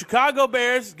 The Chicago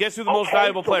Bears, guess who the most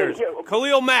valuable so players?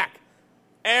 Khalil Mack,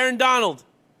 Aaron Donald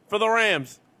for the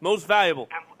Rams, most valuable.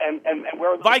 And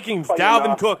where are those Vikings, teams playing,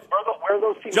 Dalvin Cook. Where are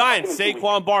those teams Giants, playing in 2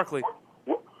 Saquon Barkley.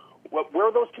 weeks? Where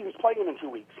are those teams playing in 2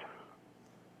 weeks?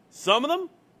 Some of them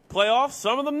playoffs,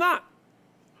 some of them not.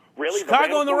 Really?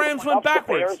 Chicago and the go to Rams went playoffs?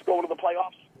 backwards. The Bears go to the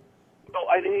playoffs? No,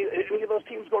 any of those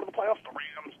teams go to the playoffs? The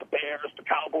Rams, the Bears, the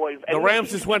Cowboys. The Rams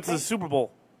just went to the Super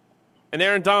Bowl. And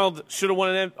Aaron Donald should have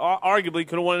won arguably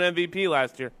could have won an MVP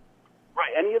last year.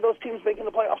 Right. Any of those teams making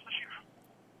the playoffs this year?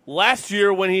 Last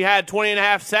year when he had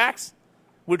 20.5 sacks,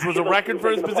 which was a record for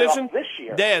his position, this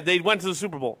year? they went to the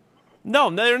Super Bowl. No,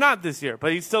 they're not this year,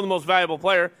 but he's still the most valuable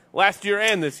player last year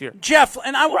and this year. Jeff,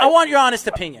 and I want your honest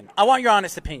opinion. I want your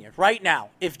honest opinion right now.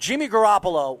 If Jimmy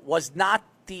Garoppolo was not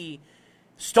the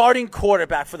starting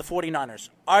quarterback for the 49ers,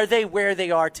 are they where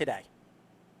they are today?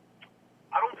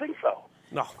 I don't think so.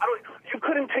 No. You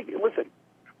couldn't take – listen,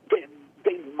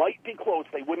 they might be close.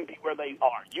 They wouldn't be where they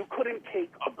are. You couldn't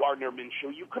take a Gardner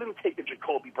Minshew. You couldn't take a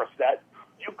Jacoby Brissett.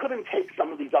 You couldn't take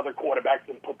some of these other quarterbacks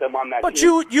and put them on that But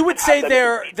team. you would say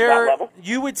they're level.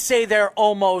 you would say they're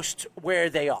almost where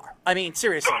they are. I mean,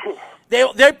 seriously.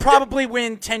 They probably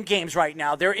win 10 games right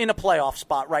now. They're in a playoff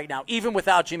spot right now, even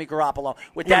without Jimmy Garoppolo,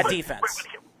 with that defense.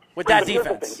 With that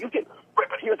defense. But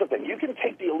here's the thing. You can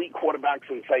take the elite quarterbacks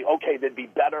and say, okay, they'd be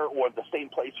better or the same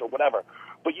place or whatever.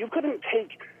 But you couldn't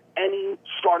take any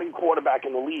starting quarterback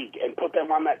in the league and put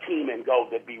them on that team and go,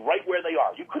 they'd be right where they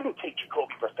are. You couldn't take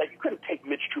Jacoby Brissett. You couldn't take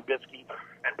Mitch Trubisky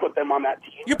and put them on that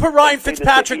team. You put Ryan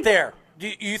Fitzpatrick there. Do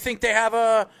you think they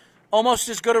have almost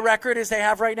as good a record as they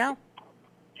have right now?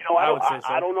 You know, I would say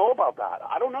so. I don't know about that.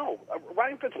 I don't know.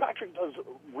 Ryan Fitzpatrick does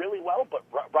really well, but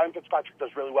Ryan Fitzpatrick does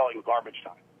really well in garbage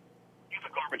time. He's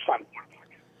a garbage time quarterback.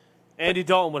 Andy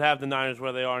Dalton would have the Niners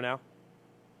where they are now.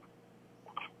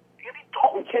 Andy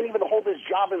Dalton can't even hold his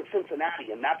job in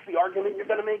Cincinnati, and that's the argument you're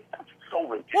going to make? That's so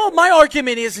ridiculous. Well, my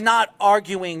argument is not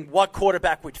arguing what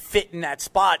quarterback would fit in that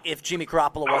spot if Jimmy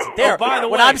Garoppolo wasn't there. by the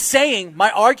what way- I'm saying, my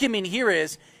argument here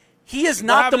is he is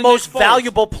not the happened to most Nick Foles?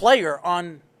 valuable player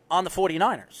on the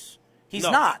 49ers. He's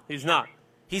No, not. He's not.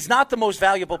 He's not the most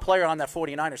valuable player on that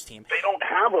 49ers team. They don't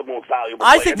have a most valuable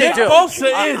I player. think they Nick do.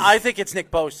 Bosa is. I think it's Nick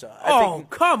Bosa.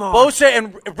 Come on. Bosa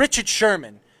and Richard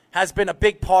Sherman has been a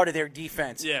big part of their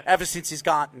defense ever since he's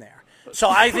gotten there. So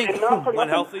I think And not for When nothing,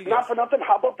 healthy, not for nothing,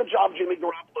 how about the job Jimmy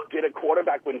Garoppolo did at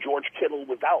quarterback when George Kittle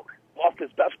was out? Lost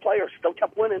his best player, still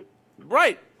kept winning.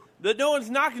 Right. No one's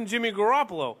knocking Jimmy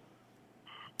Garoppolo.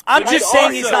 I'm just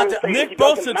saying he's not. Saying Nick he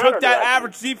doesn't Bosa matter took that to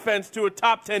average defense to a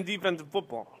top 10 defense in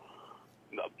football.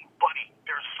 No, buddy,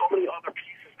 there's so many other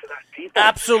pieces to that defense.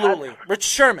 Absolutely. Rich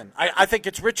Sherman. I think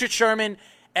it's Richard Sherman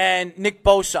and Nick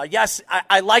Bosa. Yes,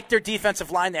 I like their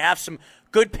defensive line. They have some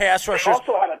good pass They rushers.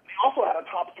 also had a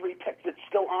top 3 pick that's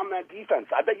still on that defense.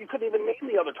 I bet you couldn't even name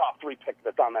the other top 3 pick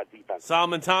that's on that defense.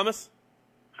 Solomon Thomas.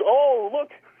 Oh,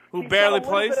 look. Who he's barely got a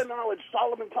little plays? bit of knowledge.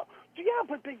 Solomon Thomas. Yeah,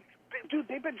 but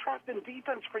they've been drafting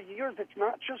defense for years. It's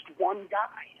not just one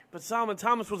guy. But Solomon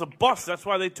Thomas was a bust. That's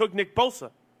why they took Nick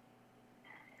Bosa.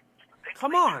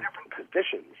 Come on. Different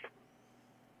positions.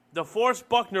 DeForest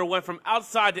Buckner went from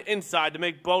outside to inside to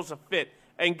make Bosa fit.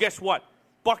 And guess what?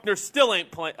 Buckner still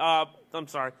ain't playing. I'm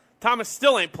sorry. Thomas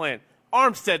still ain't playing.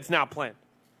 Armstead's now playing.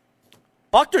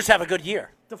 Buckner's have a good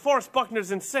year. DeForest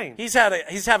Buckner's insane. He's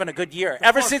having a good year.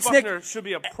 Ever DeForest since Buckner should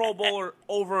be a Pro Bowler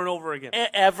over and over again.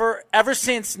 ever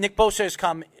since Nick Bosa has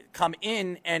come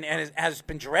in and has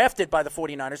been drafted by the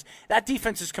 49ers, that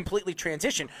defense has completely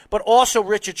transitioned. But also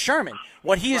Richard Sherman,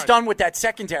 what he has done with that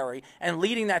secondary and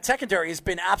leading that secondary has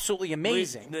been absolutely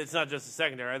amazing. It's not just the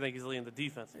secondary. I think he's leading the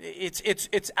defense.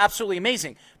 It's absolutely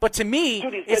amazing. But to me,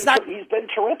 Dude, it's not. He's been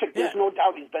terrific. There's no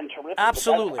doubt he's been terrific. But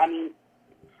Absolutely.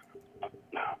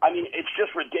 I mean, it's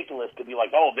just ridiculous to be like,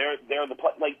 oh, they're the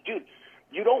play. Like, dude,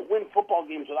 you don't win football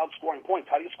games without scoring points.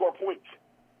 How do you score points?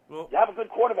 Well, You have a good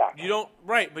quarterback. you don't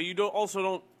but you also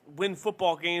don't win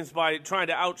football games by trying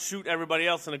to outshoot everybody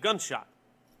else in a gunshot.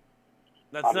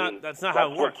 That's not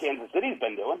how it works. What Kansas City's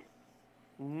been doing.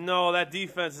 No, that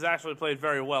defense has actually played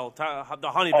very well. The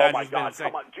Honey Oh Badger's my been God! insane.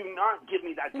 Come on, do not give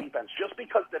me that defense. Just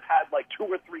because they've had like 2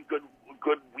 or 3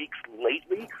 good weeks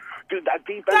lately, dude. That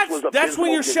defense was abysmal. That's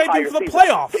when you're the shaping entire for the season.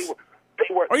 playoffs.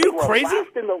 Are you they were crazy?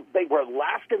 They were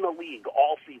last in the league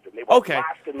all season. They were Okay,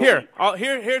 last in the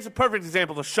league. here's a perfect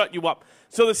example to shut you up.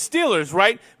 So the Steelers,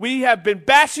 right? We have been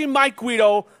bashing Mike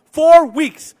Guido 4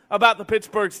 weeks about the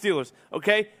Pittsburgh Steelers,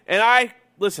 okay? And I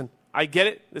get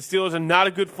it. The Steelers are not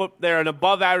a good they're an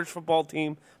above-average football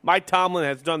team. Mike Tomlin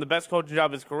has done the best coaching job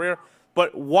of his career.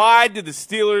 But why did the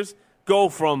Steelers go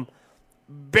from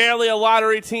barely a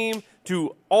lottery team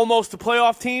to almost a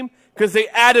playoff team because they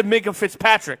added Minka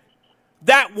Fitzpatrick.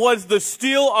 That was the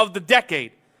steal of the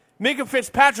decade. Minka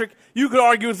Fitzpatrick, you could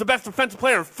argue, is the best defensive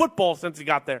player in football since he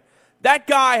got there. That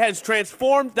guy has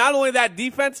transformed not only that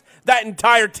defense, that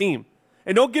entire team.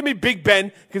 And don't give me Big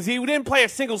Ben, because he didn't play a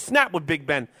single snap with Big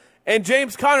Ben. And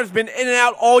James Conner's been in and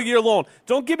out all year long.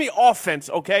 Don't give me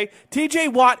offense, okay? T.J.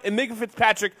 Watt and Minka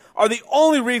Fitzpatrick are the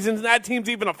only reasons that team's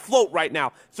even afloat right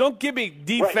now. So don't give me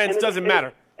defense, doesn't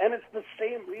matter. And it's the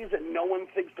same reason no one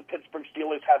thinks the Pittsburgh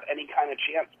Steelers have any kind of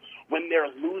chance when they're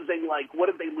losing, like, what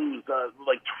did they lose,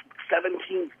 like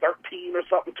 17-13 or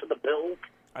something to the Bills?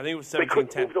 I think it was 17-10. They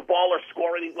couldn't move the ball or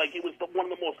score anything. Like, it was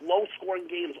one of the most low-scoring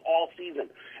games all season.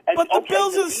 And, but the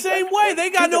Bills are the same way.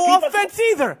 They got no offense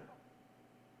either.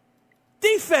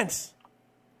 Defense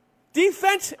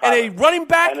and a running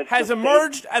back has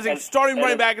emerged as a starting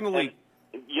running back in the league.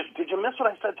 Did you miss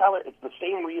what I said, Tyler? It's the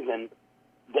same reason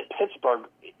that Pittsburgh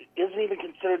isn't even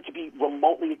considered to be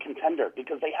remotely a contender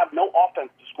because they have no offense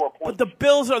to score points. But the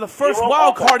Bills are the first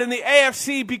wild card in the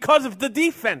AFC because of the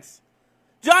defense.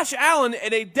 Josh Allen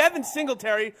and a Devin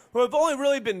Singletary, who have only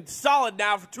really been solid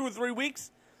now for 2 or 3 weeks,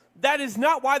 that is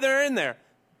not why they're in there.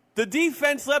 The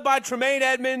defense led by Tremaine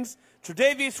Edmonds,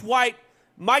 Tre'Davious White,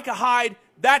 Micah Hyde,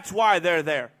 that's why they're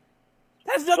there.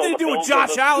 That has nothing to do with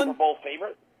Josh Allen. Super Bowl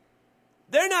favorite?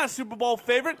 They're not a Super Bowl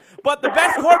favorite, but the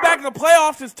best quarterback in the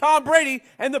playoffs is Tom Brady,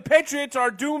 and the Patriots are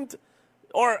doomed,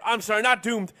 or I'm sorry, not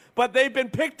doomed, but they've been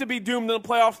picked to be doomed in the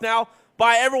playoffs now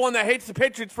by everyone that hates the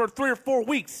Patriots for 3 or 4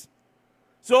 weeks.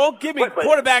 So don't give me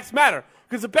quarterbacks matter,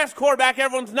 because the best quarterback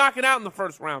everyone's knocking out in the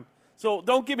first round. So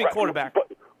don't give me quarterback.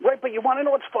 But you want to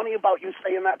know what's funny about you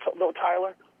saying that, though,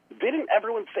 Tyler? Didn't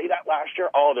everyone say that last year?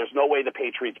 Oh, there's no way the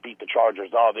Patriots beat the Chargers.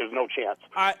 Oh, there's no chance.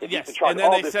 Yes, and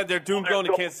then they said they're doomed going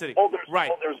to Kansas City.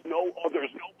 Right. There's no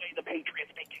way the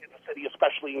Patriots beat Kansas City,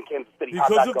 especially in Kansas City.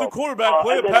 Because of the quarterback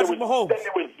play of Patrick Mahomes.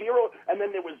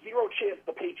 Then there was zero chance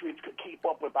the Patriots could keep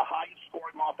up with the highest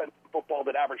scoring offense in football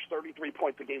that averaged 33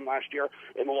 points a game last year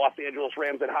in the Los Angeles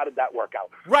Rams. And how did that work out?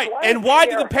 Right. So and why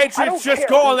did the Patriots just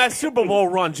go on that Super Bowl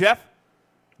run, Jeff?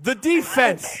 The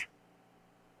defense.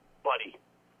 Buddy.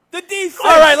 The defense.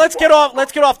 All right, let's get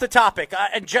off the topic.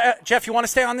 Jeff, you want to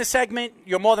stay on this segment?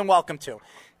 You're more than welcome to.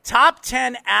 Top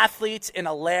 10 athletes in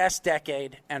the last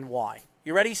decade and why.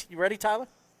 You ready? You ready, Tyler?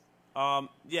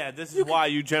 Yeah, this is why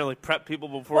you generally prep people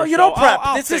before. Well, you don't prep.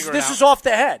 This is off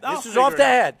the head. This is off the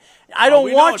head. I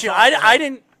don't want you. I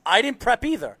didn't prep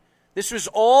either. This was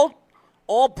all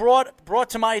brought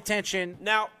to my attention.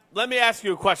 Now, let me ask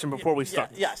you a question before we start.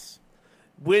 Yes.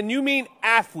 When you mean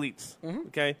athletes,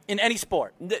 okay? In any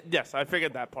sport. Yes, I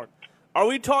figured that part. Are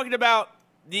we talking about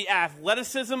the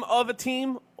athleticism of a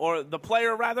team, or the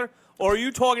player, rather? Or are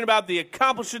you talking about the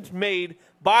accomplishments made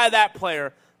by that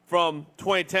player from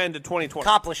 2010 to 2020?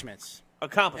 Accomplishments.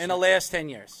 In the last 10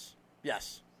 years.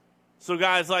 Yes. So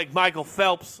guys like Michael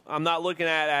Phelps, I'm not looking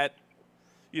at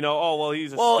he's a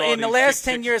Well, star, in the last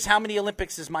 10 years, how many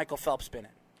Olympics has Michael Phelps been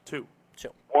in? 2.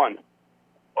 1.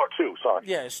 Or 2, sorry.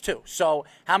 Yeah, it's 2. So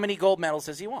how many gold medals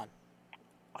has he won?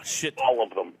 A shit. All of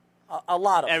them. A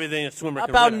lot of them. Everything a swimmer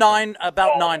about can win. 9 of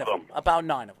them. About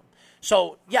 9 of them.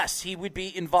 So, yes, he would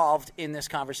be involved in this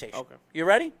conversation. Okay. You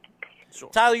ready? Sure.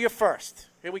 Tyler, you're first.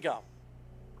 Here we go.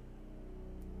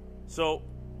 So,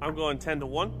 I'm going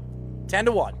 10-1?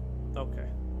 10-1. Okay.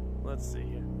 Let's see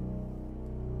here.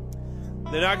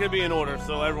 They're not going to be in order,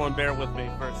 so everyone bear with me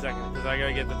for a second, because I got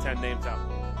to get the 10 names out.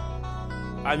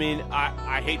 I mean,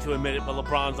 I hate to admit it, but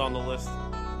LeBron's on the list.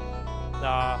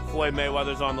 Floyd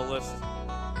Mayweather's on the list.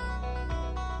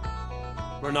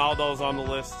 Ronaldo's on the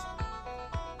list.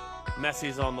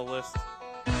 Messi's on the list.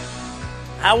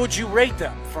 How would you rate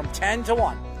them from 10 to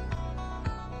 1?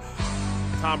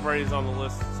 Tom Brady's on the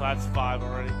list, so that's 5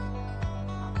 already.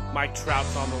 Mike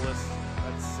Trout's on the list.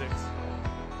 That's 6.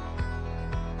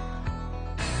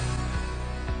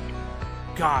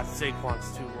 God,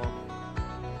 Saquon's too low.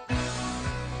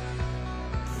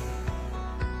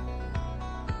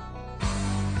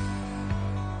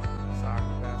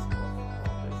 Soccer, basketball,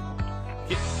 football,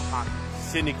 baseball.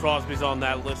 Sidney Crosby's on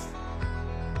that list.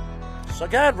 So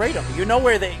go ahead, rate them. You know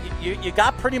where you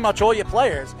got pretty much all your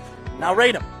players. Now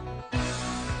rate them.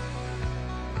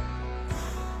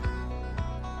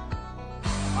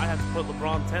 I have to put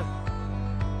LeBron 10th.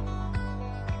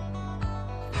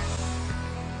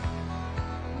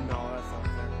 No, that's not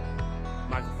fair.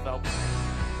 Michael Phelps.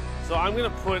 So I'm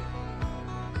going to put...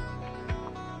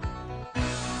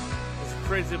 Is it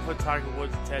crazy to put Tiger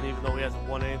Woods at 10 even though he hasn't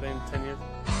won anything in 10 years?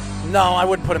 No, I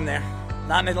wouldn't put him there.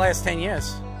 Not in the last 10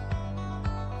 years. He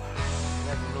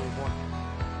hasn't really won.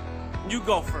 You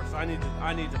go first. I need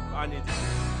to.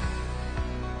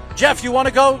 Jeff, you want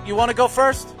to go? You want to go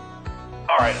first?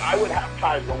 All right, I would have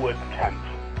Tiger Woods 10th.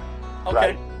 Okay.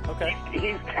 Right? Okay.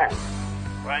 He's 10,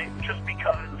 right? Just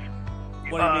because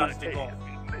What he means to golf.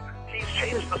 He's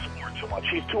changed the sport too much.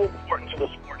 He's too important to the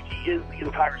sport. He is the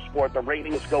entire sport. The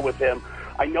ratings go with him.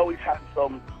 I know he's had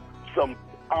some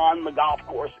on the golf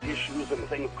course issues and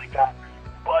things like that,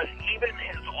 but even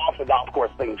his off the golf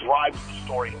course thing drives the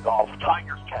story in golf.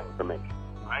 Tiger's 10 for me,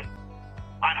 right?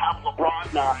 I'd have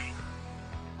LeBron 9.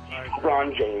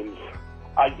 LeBron James.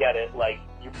 I get it. Like,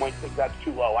 you might think that's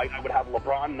too low. I would have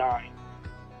LeBron 9.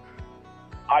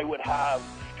 I would have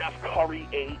Steph Curry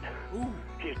 8. Ooh.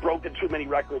 He's broken too many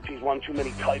records. He's won too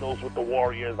many titles with the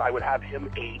Warriors. I would have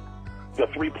him 8. The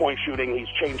three-point shooting,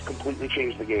 he's completely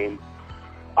changed the game.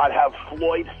 I'd have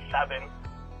Floyd 7.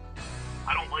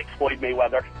 I don't like Floyd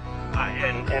Mayweather.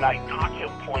 And I knock him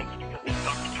points because he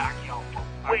ducked Pacquiao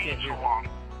for way too long.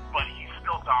 But he's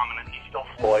still dominant. He's still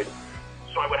Floyd.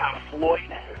 So I would have Floyd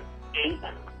 8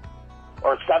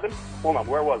 or 7. Hold on,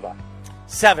 where was I?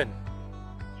 7.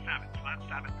 7. So that's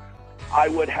 7. I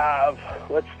would have,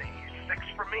 let's see, 6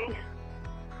 for me.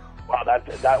 Wow,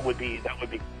 that would be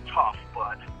tough,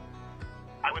 but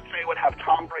I would say I would have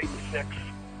Tom Brady 6.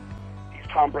 He's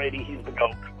Tom Brady. He's the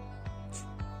GOAT.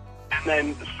 And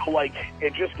then, so like,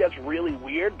 it just gets really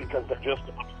weird because they're just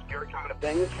obscure kind of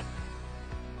things.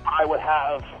 I would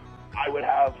have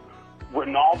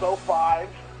Ronaldo 5,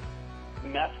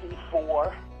 Messi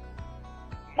 4,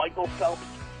 Michael Phelps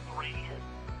 3,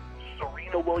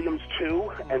 Serena Williams 2,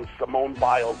 and Simone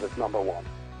Biles is number 1.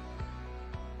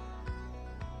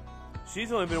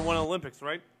 She's only been in one Olympics,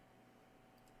 right?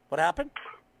 What happened?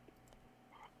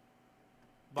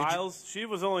 Biles, she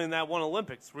was only in that one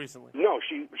Olympics recently. No,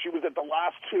 she was at the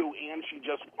last 2, and she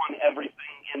just won everything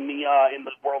in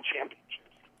the World Championships.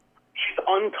 She's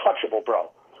untouchable, bro.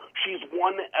 She's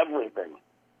won everything.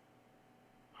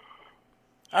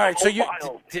 All right,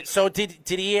 so did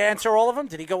he answer all of them?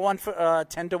 Did he go 1 for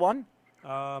 10-1?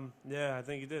 Yeah, I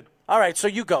think he did. All right, so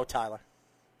you go, Tyler.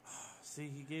 See,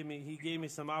 he gave me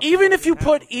some options. Even if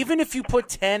you put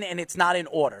 10 and it's not in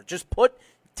order, just put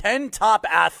 10 top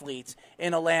athletes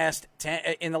in the last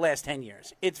 10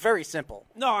 years. It's very simple.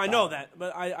 No, I know that,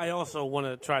 but I also want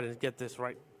to try to get this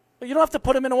right. But you don't have to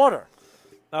put them in order.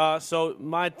 So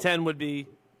my 10 would be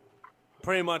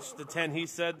pretty much the 10 he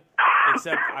said,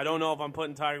 except I don't know if I'm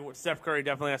putting Tiger. Steph Curry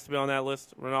definitely has to be on that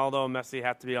list. Ronaldo and Messi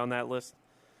have to be on that list.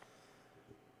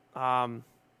 I'm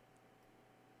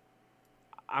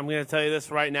going to tell you this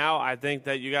right now. I think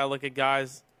that you got to look at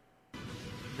guys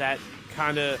that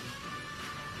kind of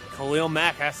Khalil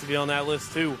Mack has to be on that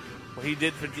list too. What he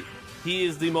did he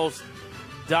is the most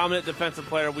dominant defensive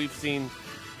player we've seen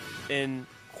in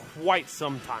quite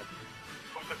some time.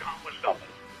 Who's accomplished nothing?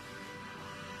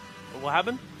 What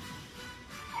happened?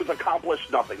 Who's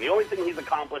accomplished nothing. The only thing he's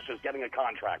accomplished is getting a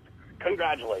contract.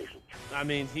 Congratulations. I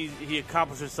mean, he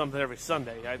accomplishes something every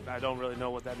Sunday. I don't really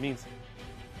know what that means.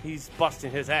 He's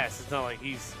busting his ass. It's not like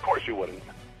he's... Of course you wouldn't.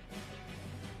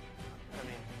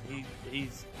 I mean,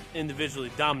 he's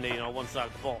individually dominating on one side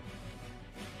of the ball.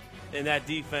 And that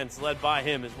defense led by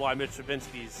him is why Mitch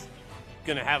Trubisky's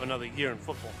going to have another year in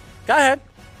football. Go ahead.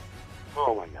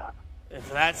 Oh, my God. And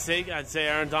for that sake, I'd say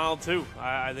Aaron Donald, too.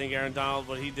 I think Aaron Donald,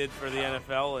 what he did for the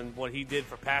NFL and what he did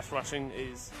for pass rushing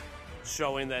is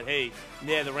showing that, hey,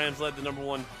 yeah, the Rams led the number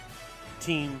 1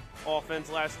 team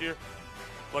offense last year,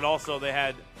 but also they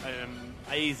had an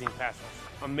amazing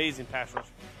pass rush.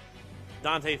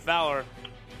 Dante Fowler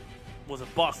was a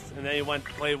bust, and then he went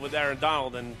and played with Aaron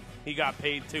Donald, and he got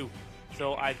paid too.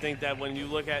 So I think that when you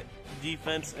look at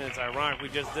defense, and it's ironic we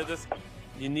just did this,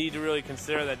 you need to really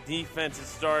consider that defense is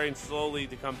starting slowly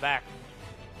to come back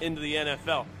into the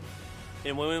NFL.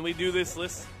 And when we do this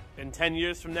list in 10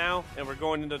 years from now, and we're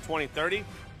going into 2030,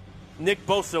 Nick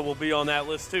Bosa will be on that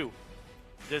list too,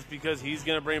 just because he's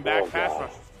going to bring back pass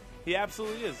rushers. He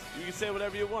absolutely is. You can say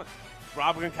whatever you want.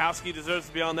 Rob Gronkowski deserves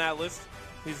to be on that list.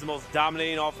 He's the most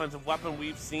dominating offensive weapon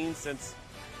we've seen since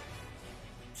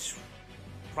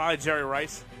probably Jerry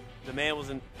Rice. The man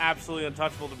was absolutely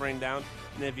untouchable to bring down.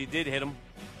 And if you did hit him,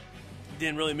 it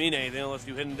didn't really mean anything unless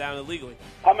you hit him down illegally.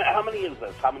 How many is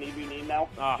this? How many have you named now?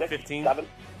 15. 7?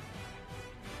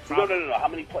 No. How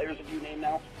many players have you named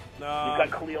now? You've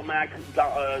got Khalil Mack,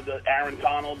 Aaron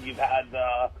Donald. You've had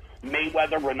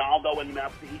Mayweather, Ronaldo, and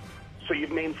Messi. So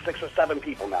you've named 6 or 7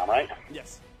 people now, right?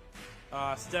 Yes.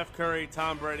 Steph Curry,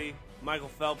 Tom Brady, Michael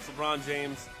Phelps, LeBron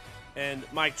James, and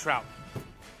Mike Trout.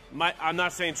 I'm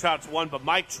not saying Trout's 1, but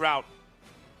Mike Trout,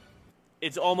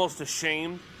 it's almost a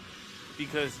shame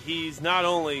because he's not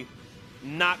only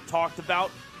not talked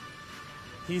about,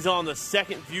 he's on the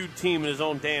second viewed team in his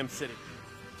own damn city.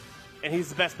 and he's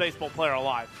the best baseball player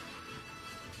alive.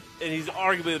 And he's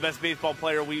arguably the best baseball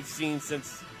player we've seen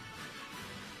since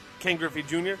Ken Griffey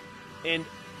Jr. And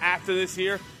after this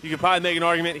year, you could probably make an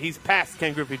argument he's past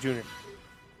Ken Griffey Jr.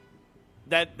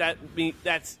 That's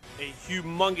a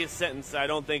humongous sentence that I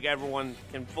don't think everyone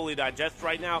can fully digest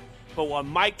right now. But what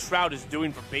Mike Trout is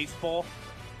doing for baseball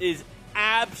is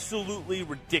absolutely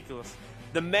ridiculous.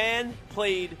 The man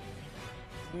played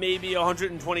maybe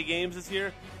 120 games this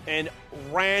year and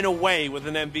ran away with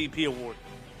an MVP award.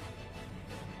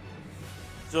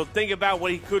 So think about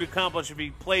what he could accomplish if he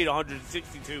played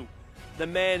 162. The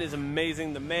man is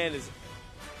amazing. The man is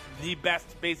the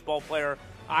best baseball player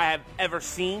I have ever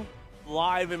seen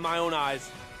live in my own eyes.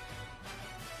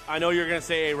 I know you're going to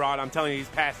say A-Rod. I'm telling you, he's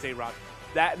past A-Rod.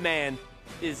 That man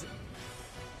is...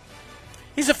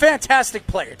 He's a fantastic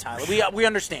player, Tyler. We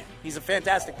understand. He's a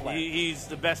fantastic player. He's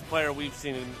the best player we've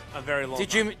seen in a very long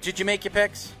time. Did you make your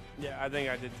picks? Yeah, I think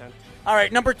I did 10. All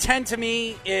right, number 10 to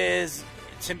me is,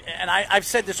 and I've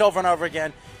said this over and over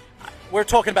again, we're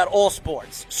talking about all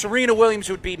sports. Serena Williams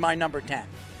would be my number 10.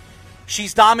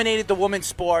 She's dominated the women's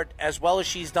sport as well as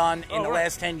she's done in the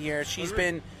last 10 years. She's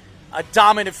been a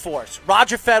dominant force.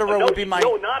 Roger Federer would be my...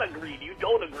 No, not agreed. You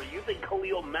don't agree. You think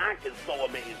Khalil Mack is so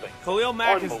amazing. Khalil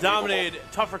Mack has dominated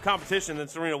tougher competition than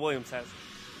Serena Williams has.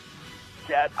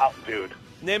 Get out, dude.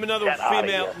 Name another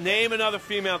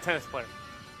female tennis player.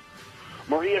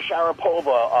 Maria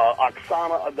Sharapova,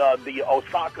 Oksana, the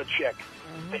Osaka chick.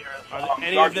 Are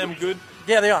any of them good?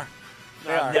 Yeah, they are.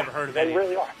 I've never heard of any. They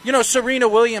really are. You know, Serena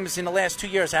Williams in the last 2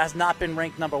 years has not been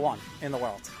ranked number 1 in the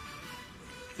world.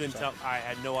 Couldn't tell. I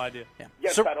had no idea. Yeah.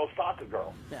 Yes, that Osaka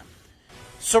girl. Yeah.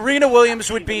 Serena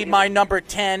Williams would be my number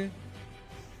 10.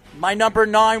 My number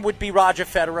 9 would be Roger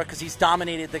Federer because he's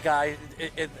dominated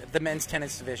the men's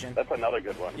tennis division. That's another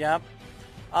good one. Yeah.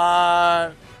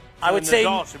 I would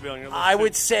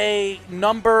say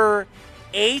number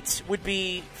 8 would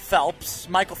be Phelps,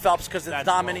 Michael Phelps, because of the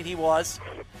dominant he was.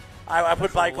 I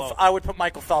would put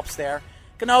Michael Phelps there.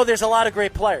 No, there's a lot of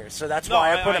great players, so that's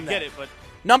why I put him there. Get it, but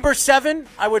Number 7,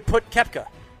 I would put Koepka.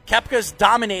 Koepka's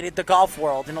dominated the golf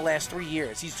world in the last 3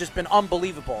 years. He's just been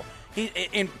unbelievable. He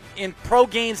in pro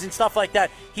games and stuff like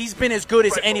that, he's been as good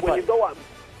as anybody. When you go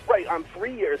on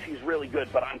 3 years, he's really good,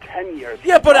 but on 10 years,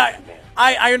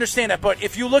 I understand that. But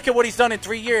if you look at what he's done in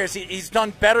 3 years, he's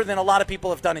done better than a lot of people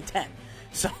have done in 10.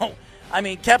 So, I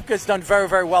mean, Koepka's done very,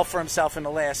 very well for himself in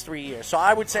the last 3 years. So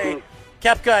I would say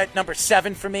Koepka at number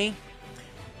 7 for me.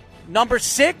 Number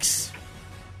 6,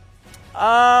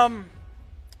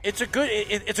 it's a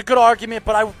good argument,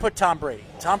 but I would put Tom Brady.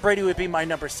 Tom Brady would be my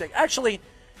number 6. Actually,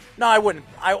 no, I wouldn't.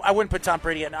 I wouldn't put Tom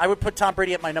Brady at. I would put Tom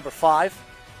Brady at my number 5.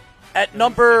 At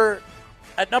number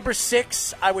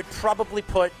 6, I would probably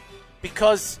put,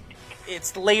 because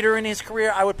it's later in his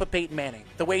career, I would put Peyton Manning.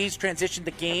 The way he's transitioned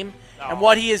the game and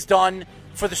what he has done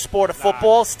for the sport of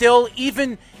football. Still,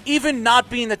 even not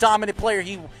being the dominant player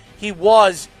he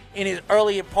was in his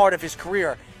earlier part of his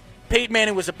career, Peyton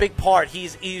Manning was a big part.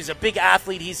 He's a big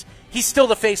athlete. He's still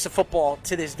the face of football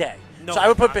to this day. No, so I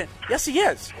would put Peyton. Yes, he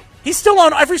is. He's still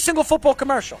on every single football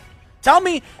commercial. Tell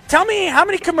me how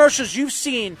many commercials you've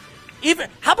seen.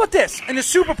 Even how about this in the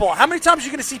Super Bowl? How many times are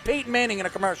you going to see Peyton Manning in a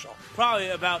commercial? Probably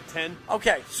about 10.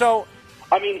 Okay, so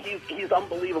I mean, he's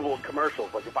unbelievable in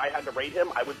commercials. Like, if I had to rate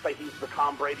him, I would say he's the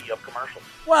Tom Brady of commercials.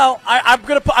 Well,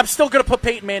 I'm still gonna put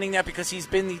Peyton Manning there because he's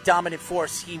been the dominant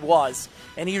force he was,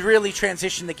 and he really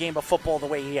transitioned the game of football the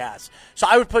way he has. So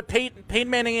I would put Peyton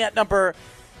Manning at number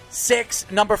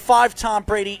 6, number 5, Tom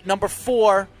Brady, number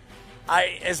 4.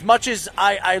 As much as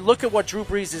I look at what Drew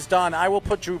Brees has done, I will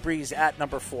put Drew Brees at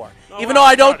number 4. Even though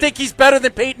I don't think he's better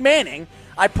than Peyton Manning,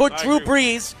 I put Drew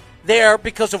Brees there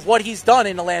because of what he's done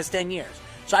in the last 10 years.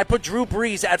 So I put Drew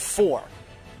Brees at 4.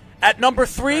 At number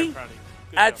 3,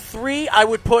 I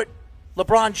would put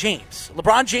LeBron James.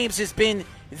 LeBron James has been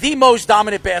the most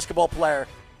dominant basketball player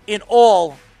in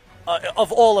all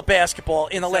of basketball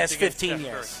in the last 15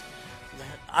 years.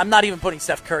 I'm not even putting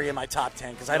Steph Curry in my top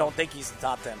 10 because I don't think he's the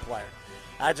top 10 player.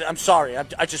 I'm sorry.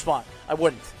 I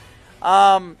wouldn't.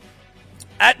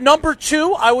 At number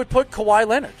 2, I would put Kawhi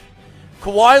Leonard.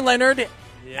 Kawhi Leonard,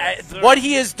 what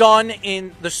he has done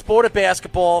in the sport of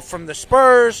basketball, from the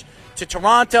Spurs to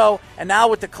Toronto and now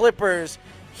with the Clippers,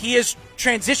 he has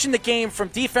transitioned the game from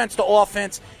defense to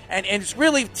offense and is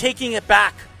really taking it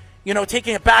back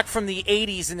from the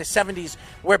 80s and the 70s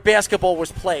where basketball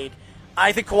was played.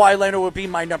 I think Kawhi Leonard would be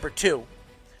my number 2.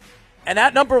 And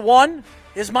at number 1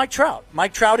 is Mike Trout.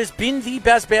 Mike Trout has been the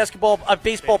best baseball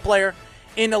player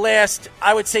in the last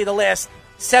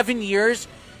 7 years.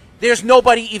 There's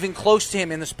nobody even close to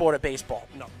him in the sport of baseball.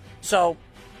 No. So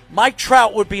Mike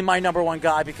Trout would be my number one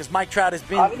guy because Mike Trout has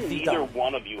been How did the neither dog.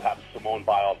 one of you have Simone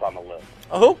Biles on the list?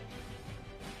 Who?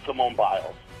 Simone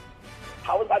Biles.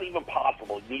 How is that even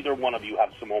possible? Neither one of you have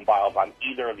Simone Biles on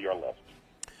either of your lists.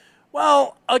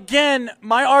 Well, again,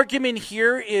 my argument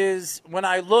here is when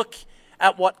I look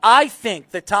at what I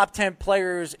think the top 10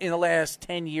 players in the last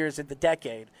 10 years in the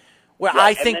decade, where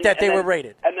I think that they were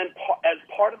rated. And then as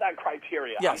part of that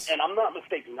criteria, Yes. and I'm not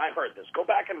mistaken, I heard this. Go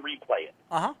back and replay it.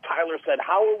 Uh-huh. Tyler said,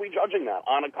 how are we judging that?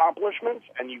 On accomplishments?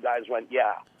 And you guys went,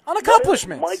 yeah. On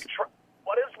accomplishments. What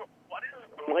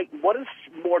is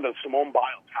more does Simone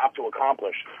Biles have to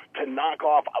accomplish to knock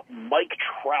off Mike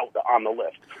Trout on the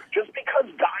list? Just because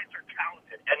guys are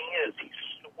talented, and he is, he's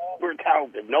super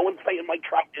talented. No one's saying Mike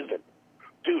Trout isn't.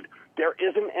 Dude, there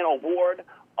isn't an award,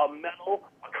 a medal,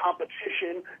 a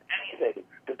competition, anything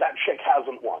that chick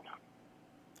hasn't won.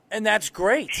 And that's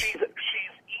great. She's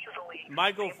easily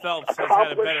Michael Phelps has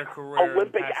had a better career in the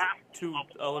Olympic past athlete 2 of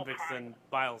all Olympics time. than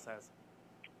Biles has.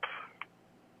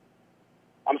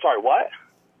 I'm sorry, what?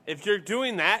 If you're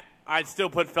doing that, I'd still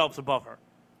put Phelps above her.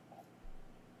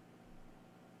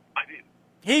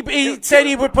 He said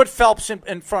he would put Phelps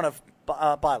in front of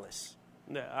Bilas.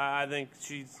 Yeah, I think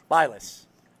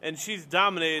she's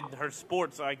dominated her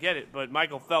sport, so I get it. But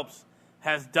Michael Phelps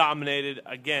has dominated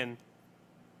again.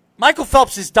 Michael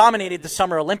Phelps has dominated the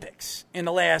Summer Olympics in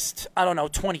the last,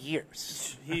 20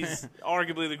 years. He's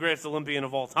arguably the greatest Olympian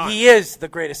of all time. He is the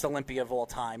greatest Olympian of all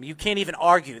time. You can't even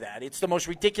argue that. It's the most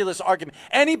ridiculous argument.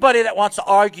 Anybody that wants to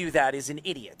argue that is an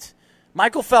idiot.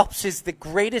 Michael Phelps is the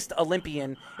greatest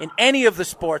Olympian in any of the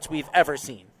sports we've ever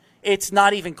seen. It's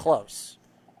not even close.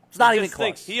 It's not even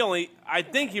close. I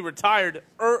think he retired.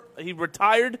 He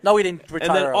retired. No, he didn't retire.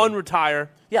 And then early. unretire.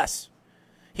 Yes.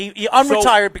 He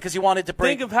unretired because he wanted to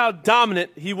break. Think of how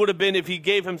dominant he would have been if he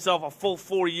gave himself a full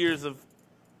 4 years of,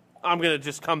 I'm going to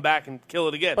just come back and kill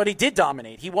it again. But he did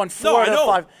dominate. He won 4 out of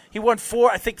 5. He won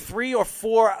 4, I think 3 or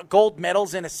 4 gold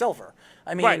medals and a silver.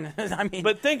 I mean, right.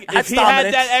 But think, if that's he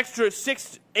dominance. had that extra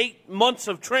 6-8 months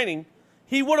of training,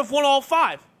 he would have won all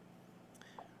 5.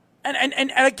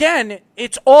 And again,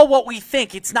 it's all what we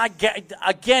think. It's not,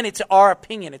 again, it's our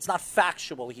opinion. It's not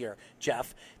factual here,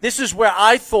 Jeff. This is where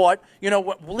I thought,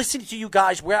 listening to you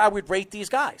guys, where I would rate these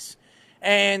guys.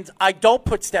 And I don't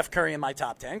put Steph Curry in my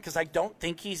top 10 because I don't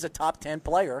think he's a top 10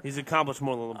 player. He's accomplished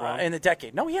more than LeBron. In the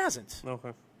decade. No, he hasn't.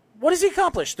 Okay. What has he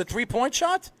accomplished? The 3-point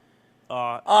shot?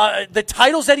 The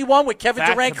titles that he won with Kevin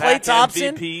Durant, Klay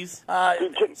Thompson.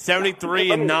 MVPs.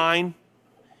 73 and 9.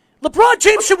 LeBron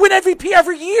James should win MVP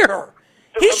every year.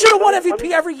 He should have won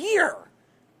MVP every year.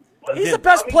 He's the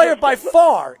best player by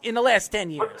far in the last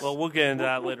 10 years. Well, we'll get into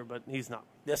that later, but he's not.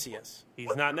 Yes, he is.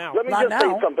 He's not now. Let me just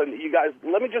say something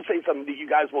that you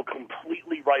guys will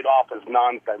completely write off as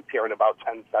nonsense here in about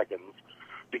 10 seconds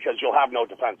because you'll have no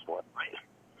defense for it. Right?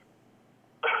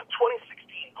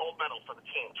 2016 gold medal for the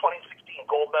team. 2016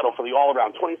 gold medal for the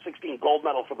all-around. 2016 gold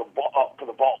medal for the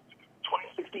vault.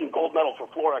 2016 gold medal for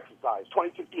floor exercise.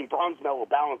 2016 bronze medal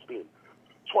balance beam.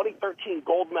 2013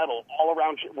 gold medal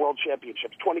all-around world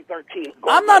championships. 2013. Gold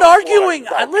I'm not arguing.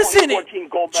 Listen,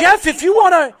 Jeff. If you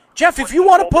want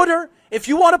to put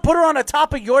her on the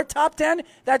top of your top 10,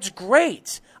 that's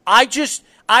great.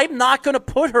 I'm not going to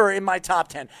put her in my top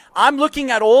 10. I'm looking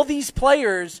at all these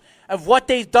players of what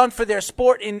they've done for their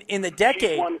sport in the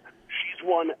decade. She's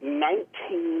won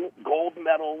 19 gold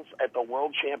medals at the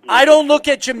World Championships. I don't look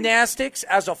at gymnastics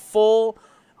as a full,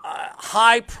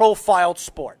 high-profile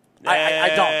sport. I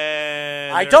don't.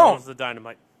 I don't. The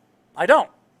dynamite. I don't.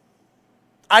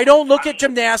 I don't look at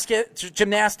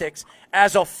gymnastics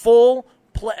as a full,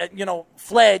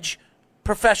 fledged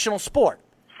professional sport.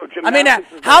 So I mean,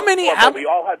 how many? We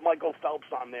all had Michael Phelps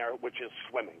on there, which is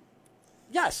swimming.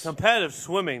 Yes. Competitive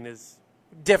swimming is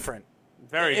different.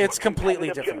 Very. It's completely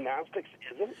different. Gymnastics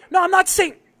isn't. No, I'm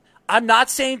not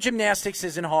saying gymnastics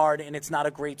isn't hard and it's not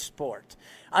a great sport.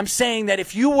 I'm saying that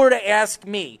if you were to ask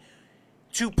me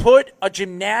to put a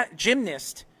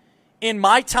gymnast in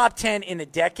my top 10 in a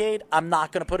decade, I'm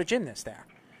not going to put a gymnast there.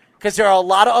 Because there are a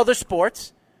lot of other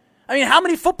sports. I mean, how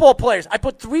many football players? I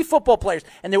put 3 football players,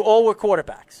 and they all were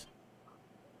quarterbacks.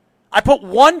 I put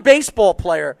 1 baseball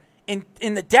player in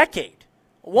the decade.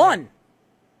 1.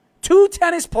 2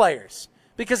 tennis players,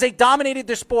 because they dominated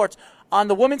their sports on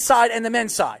the women's side and the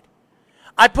men's side.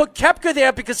 I put Koepka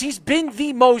there because he's been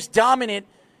the most dominant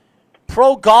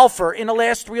pro golfer in the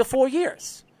last 3 or 4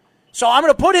 years. So I'm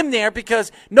going to put him there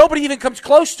because nobody even comes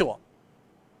close to him.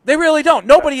 They really don't.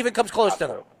 Nobody even comes close to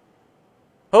them.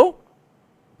 Who?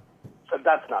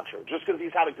 That's not true. Just because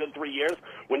he's had a good 3 years,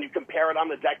 when you compare it on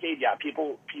the decade, yeah,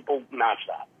 people match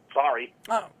that. Sorry.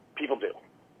 People do.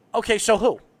 Okay, so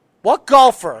who? What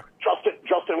golfer?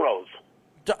 Justin Rose.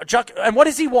 And what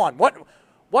has he won?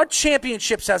 What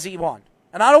championships has he won?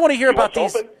 And I don't want to hear about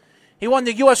these. Open? He won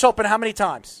the U.S. Open how many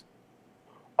times?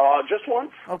 Just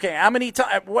once. Okay, how many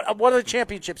times? What other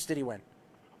championships did he win?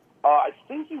 I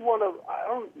think he won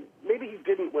maybe he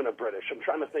didn't win a British. I'm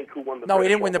trying to think who won the No, British. he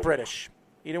didn't win the Open. British.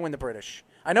 He didn't win the British.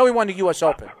 I know he won the U.S.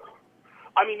 Open.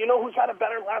 I mean, you know who's had a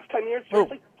better last 10 years?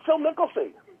 Seriously? Phil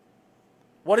Mickelson.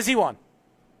 What has he won?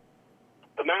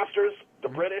 The Masters, the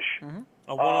British.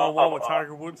 A one-on-one with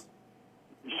Tiger Woods.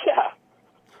 Yeah.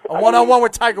 A one-on-one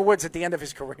with Tiger Woods at the end of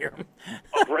his career.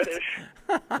 A British.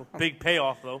 Big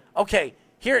payoff, though. Okay,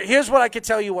 here's what I can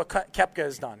tell you what Koepka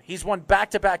has done. He's won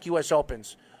back-to-back U.S.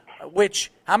 Opens,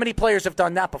 which, how many players have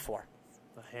done that before?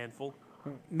 A handful.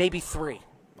 Maybe 3,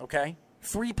 okay?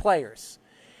 3 players.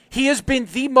 He has been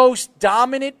the most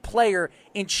dominant player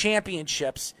in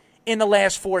championships in the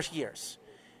last 4 years.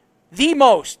 The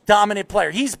most dominant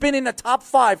player. He's been in the top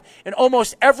 5 in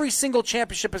almost every single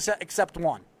championship except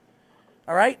one.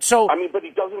 All right? So I mean, but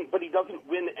he doesn't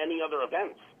win any other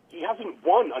events. He hasn't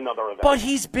won another event. but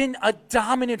he's been a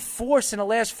dominant force in the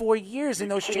last 4 years in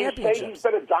those Can you say championships. he's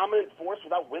been a dominant force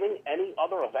without winning any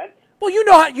other event? Well,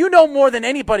 you know more than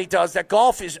anybody does that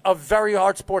golf is a very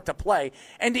hard sport to play,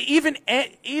 and to even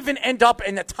end up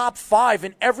in the top 5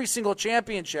 in every single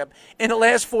championship in the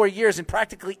last 4 years, in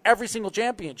practically every single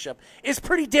championship, is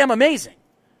pretty damn amazing.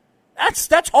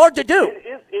 That's hard to do.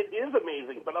 It is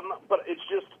amazing, but it's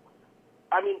just,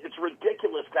 I mean, it's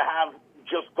ridiculous to have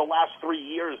just the last 3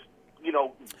 years,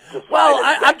 decided. Well,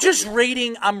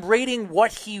 I'm rating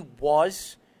what he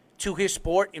was to his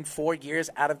sport in 4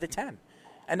 years out of the 10.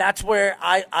 And that's where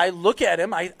I look at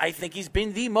him. I think he's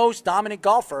been the most dominant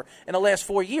golfer in the last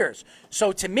 4 years.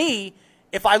 So to me,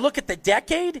 if I look at the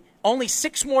decade, only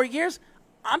 6 more years,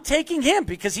 I'm taking him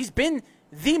because he's been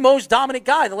the most dominant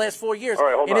guy the last 4 years All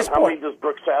right, hold in on. his How sport. many does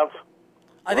Brooks have?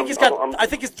 I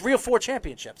think it's 3 or 4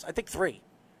 championships. I think 3.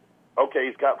 Okay,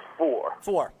 he's got 4.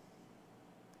 4.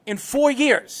 In 4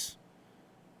 years.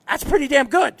 That's pretty damn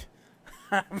good.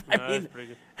 I mean, That's pretty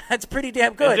good. that's pretty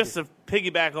damn good. And just to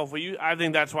piggyback off of you, I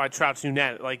think that's why Trout's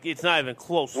unanimous. Like, it's not even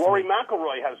close. Rory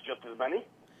McIlroy has just as many.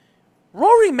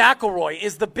 Rory McIlroy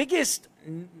is the biggest.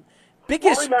 Rory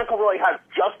McIlroy has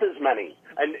just as many,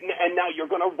 and now you're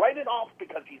going to write it off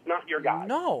because he's not your guy.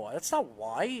 No, that's not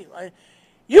why.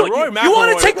 You Rory want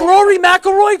McIlroy- to take Rory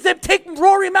McIlroy? Then take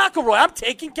Rory McIlroy. I'm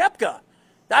taking Koepka.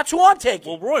 That's who I'm taking.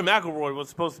 Well, Rory McIlroy was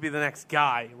supposed to be the next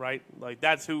guy, right? Like,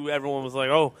 that's who everyone was like,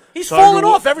 oh. He's Tiger fallen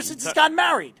Woods- off ever since he's gotten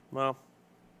married. Well,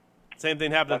 same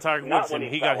thing happened to Tiger not Woods, when and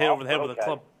he he got fell hit off, over the head but with a okay.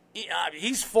 club.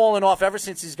 He's fallen off ever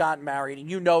since he's gotten married, and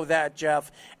you know that,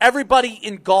 Jeff. Everybody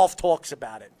in golf talks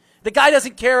about it. The guy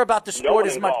doesn't care about the No sport one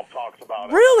as in much. golf talks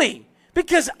about it. Really?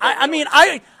 Because, I mean,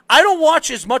 I don't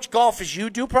watch as much golf as you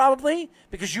do, probably,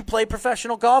 because you play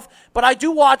professional golf, but I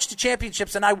do watch the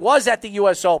championships, and I was at the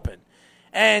U.S. Open.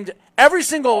 And every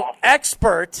single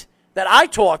expert that I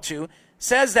talk to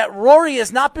says that Rory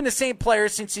has not been the same player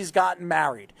since he's gotten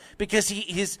married, because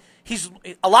he's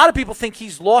a lot of people think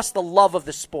he's lost the love of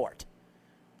the sport.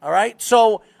 All right?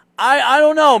 So, I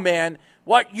don't know, man.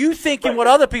 What you think and what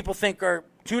other people think are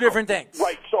two different things.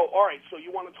 Right. So, all right. So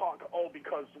you want to talk?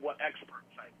 Because what experts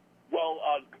say. Well,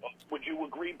 would you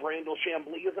agree Brandel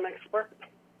Chambly is an expert?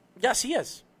 Yes, he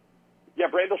is. Yeah,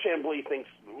 Brandel Chambly thinks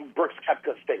Brooks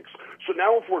Koepka stinks. So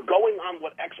now, if we're going on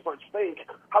what experts think,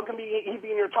 how can he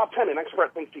be in your top 10? An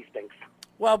expert thinks he stinks.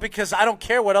 Well, because I don't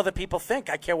care what other people think.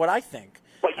 I care what I think.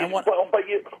 But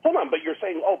hold on. But you're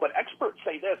saying, but experts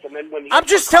say this, and then when I'm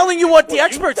just telling you what the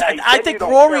experts. say, I then think you don't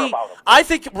care Rory. about him. I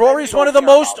think Rory's you one of don't the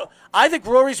care most. about him. I think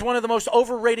Rory's one of the most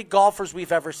overrated golfers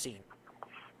we've ever seen.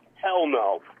 Hell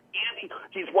no. And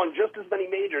he's won just as many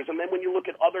majors, and then when you look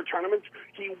at other tournaments,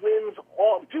 he wins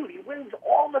all. Dude, he wins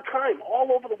all the time,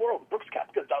 all over the world. Brooks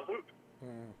Koepka doesn't.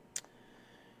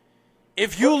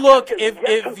 If you look,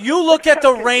 if you look at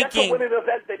the ranking, win an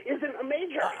event that isn't a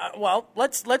major. well,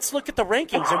 let's look at the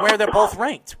rankings and where they're both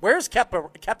ranked. Where's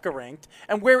Koepka ranked,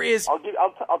 and where is I'll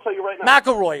tell you right now.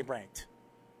 McIlroy ranked?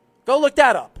 Go look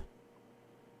that up.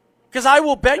 Because I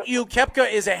will bet you Koepka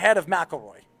is ahead of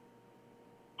McIlroy.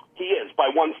 He is by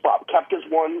one spot. Koepka's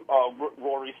 1,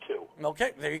 Rory's 2.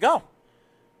 Okay, there you go.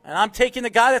 And I'm taking the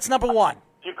guy that's number 1.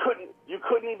 You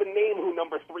couldn't even name who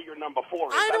number 3 or number 4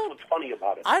 is. That's what's funny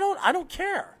about it. I don't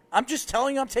care. I'm just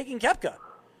telling you I'm taking Koepka.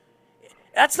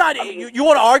 That's not you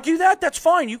want to argue that? That's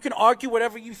fine. You can argue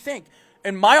whatever you think.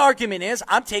 And my argument is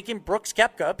I'm taking Brooks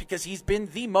Koepka because he's been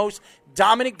the most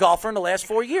dominant golfer in the last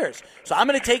 4 years. So I'm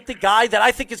going to take the guy that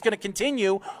I think is going to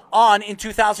continue on in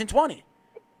 2020,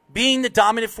 being the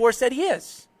dominant force that he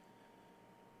is.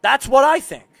 That's what I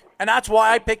think. And that's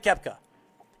why I picked Koepka.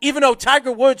 Even though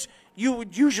Tiger Woods, you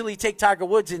would usually take Tiger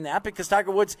Woods in that because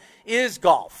Tiger Woods is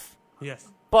golf. Yes.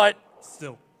 But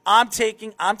Still. I'm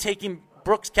taking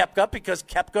Brooks Koepka because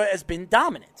Koepka has been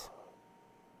dominant.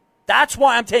 That's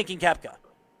why I'm taking Koepka.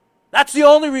 That's the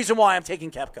only reason why I'm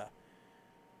taking Koepka.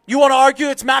 You want to argue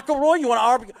it's McIlroy? You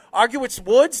want to argue it's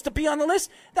Woods to be on the list?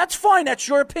 That's fine. That's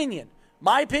your opinion.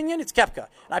 My opinion, it's Koepka.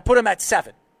 And I put him at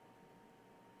 7.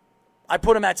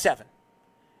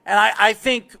 And I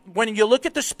think when you look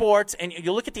at the sports and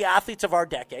you look at the athletes of our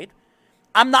decade,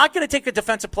 I'm not going to take a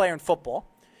defensive player in football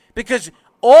because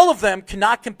all of them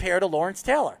cannot compare to Lawrence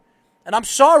Taylor. And I'm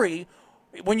sorry,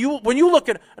 when you look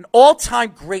at an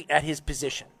all-time great at his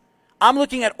position, I'm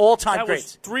looking at all-time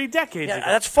greats. That was 3 decades ago.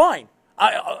 That's fine.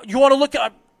 You want to look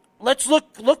at? Let's look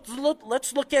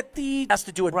at the. Has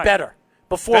to do it better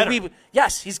before we.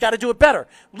 Yes, he's got to do it better.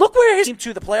 Look where his team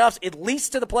to the playoffs, at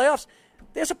least to the playoffs.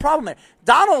 There's a problem there.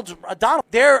 Donald,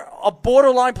 they're a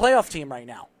borderline playoff team right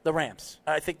now. The Rams.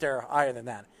 I think they're higher than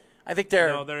that. I think they're.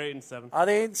 No, they're 8-7. Are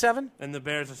they 8-7? And the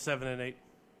Bears are 7-8.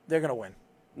 They're gonna win.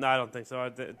 No, I don't think so.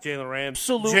 Jalen Rams.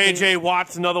 Absolutely. J.J.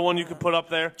 Watt's another one you could put up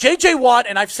there. J.J. Watt,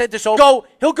 and I've said this over.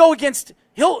 He'll go against.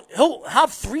 He'll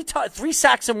have three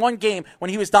sacks in one game when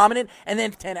he was dominant, and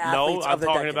then 10 athletes. No, I'm of the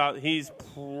talking decade. about he's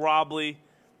probably,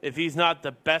 if he's not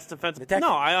the best defensive.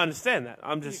 No, I understand that.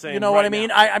 I'm just saying. You know what I mean?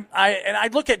 I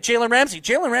look at Jalen Ramsey.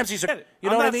 Jalen Ramsey's. You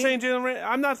know what I mean?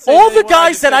 I'm not saying all the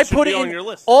guys that I put on in your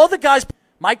list. All the guys.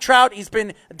 Mike Trout, he's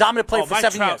been a dominant player for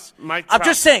 7 years. I'm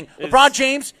just saying. LeBron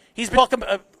James, he's been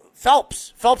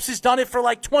Phelps. Phelps has done it for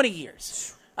like 20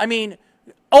 years. I mean,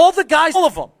 all the guys, all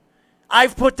of them,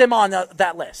 I've put them on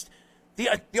that list.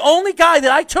 The only guy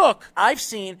that I've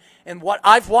seen, and what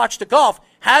I've watched the golf,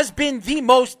 has been the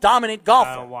most dominant golfer.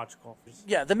 I don't watch golf.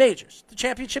 Yeah, the majors, the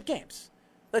championship games,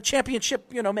 the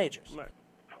championship, majors. Right.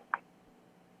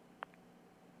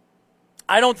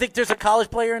 I don't think there's a college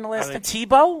player in the list.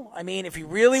 Tebow. I mean, if you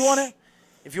really want to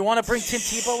bring Tim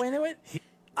Tebow into it,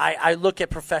 I look at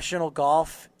professional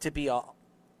golf to be a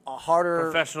harder.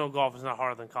 Professional golf is not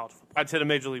harder than college football. I'd say the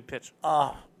major league pitch.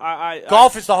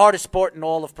 Golf is the hardest sport in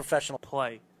all of professional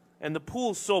play, and the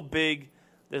pool's so big.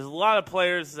 There's a lot of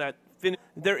players that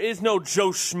there is no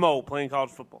Joe Schmo playing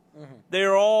college football. Mm-hmm.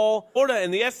 They're all Florida,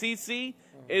 and the SEC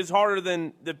is harder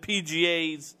than the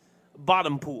PGA's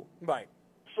bottom pool. Right.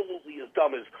 Absolutely as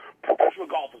dumb as professional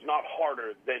golf is not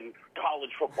harder than college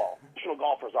football. Professional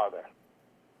golfers are there.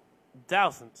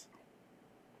 Thousands.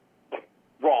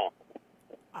 Wrong.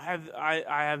 I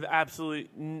have absolutely.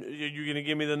 You're going to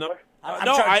give me the number?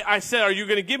 I said, are you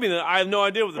going to give me the? I have no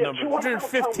idea what the number.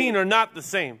 115 are not the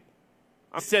same.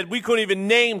 I said we couldn't even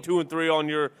name 2 and 3 on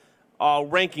your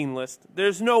ranking list.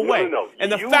 There's no way. No. And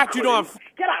the fact you don't have.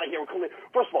 Get out of here.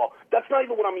 First of all, that's not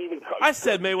even what I'm even. I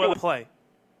said Mayweather play.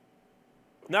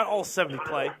 Not all 70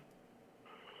 play.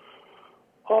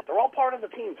 Oh, they're all part of the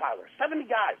team, Tyler. 70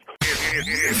 guys.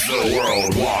 It's the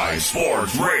Worldwide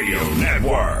Sports Radio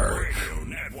Network.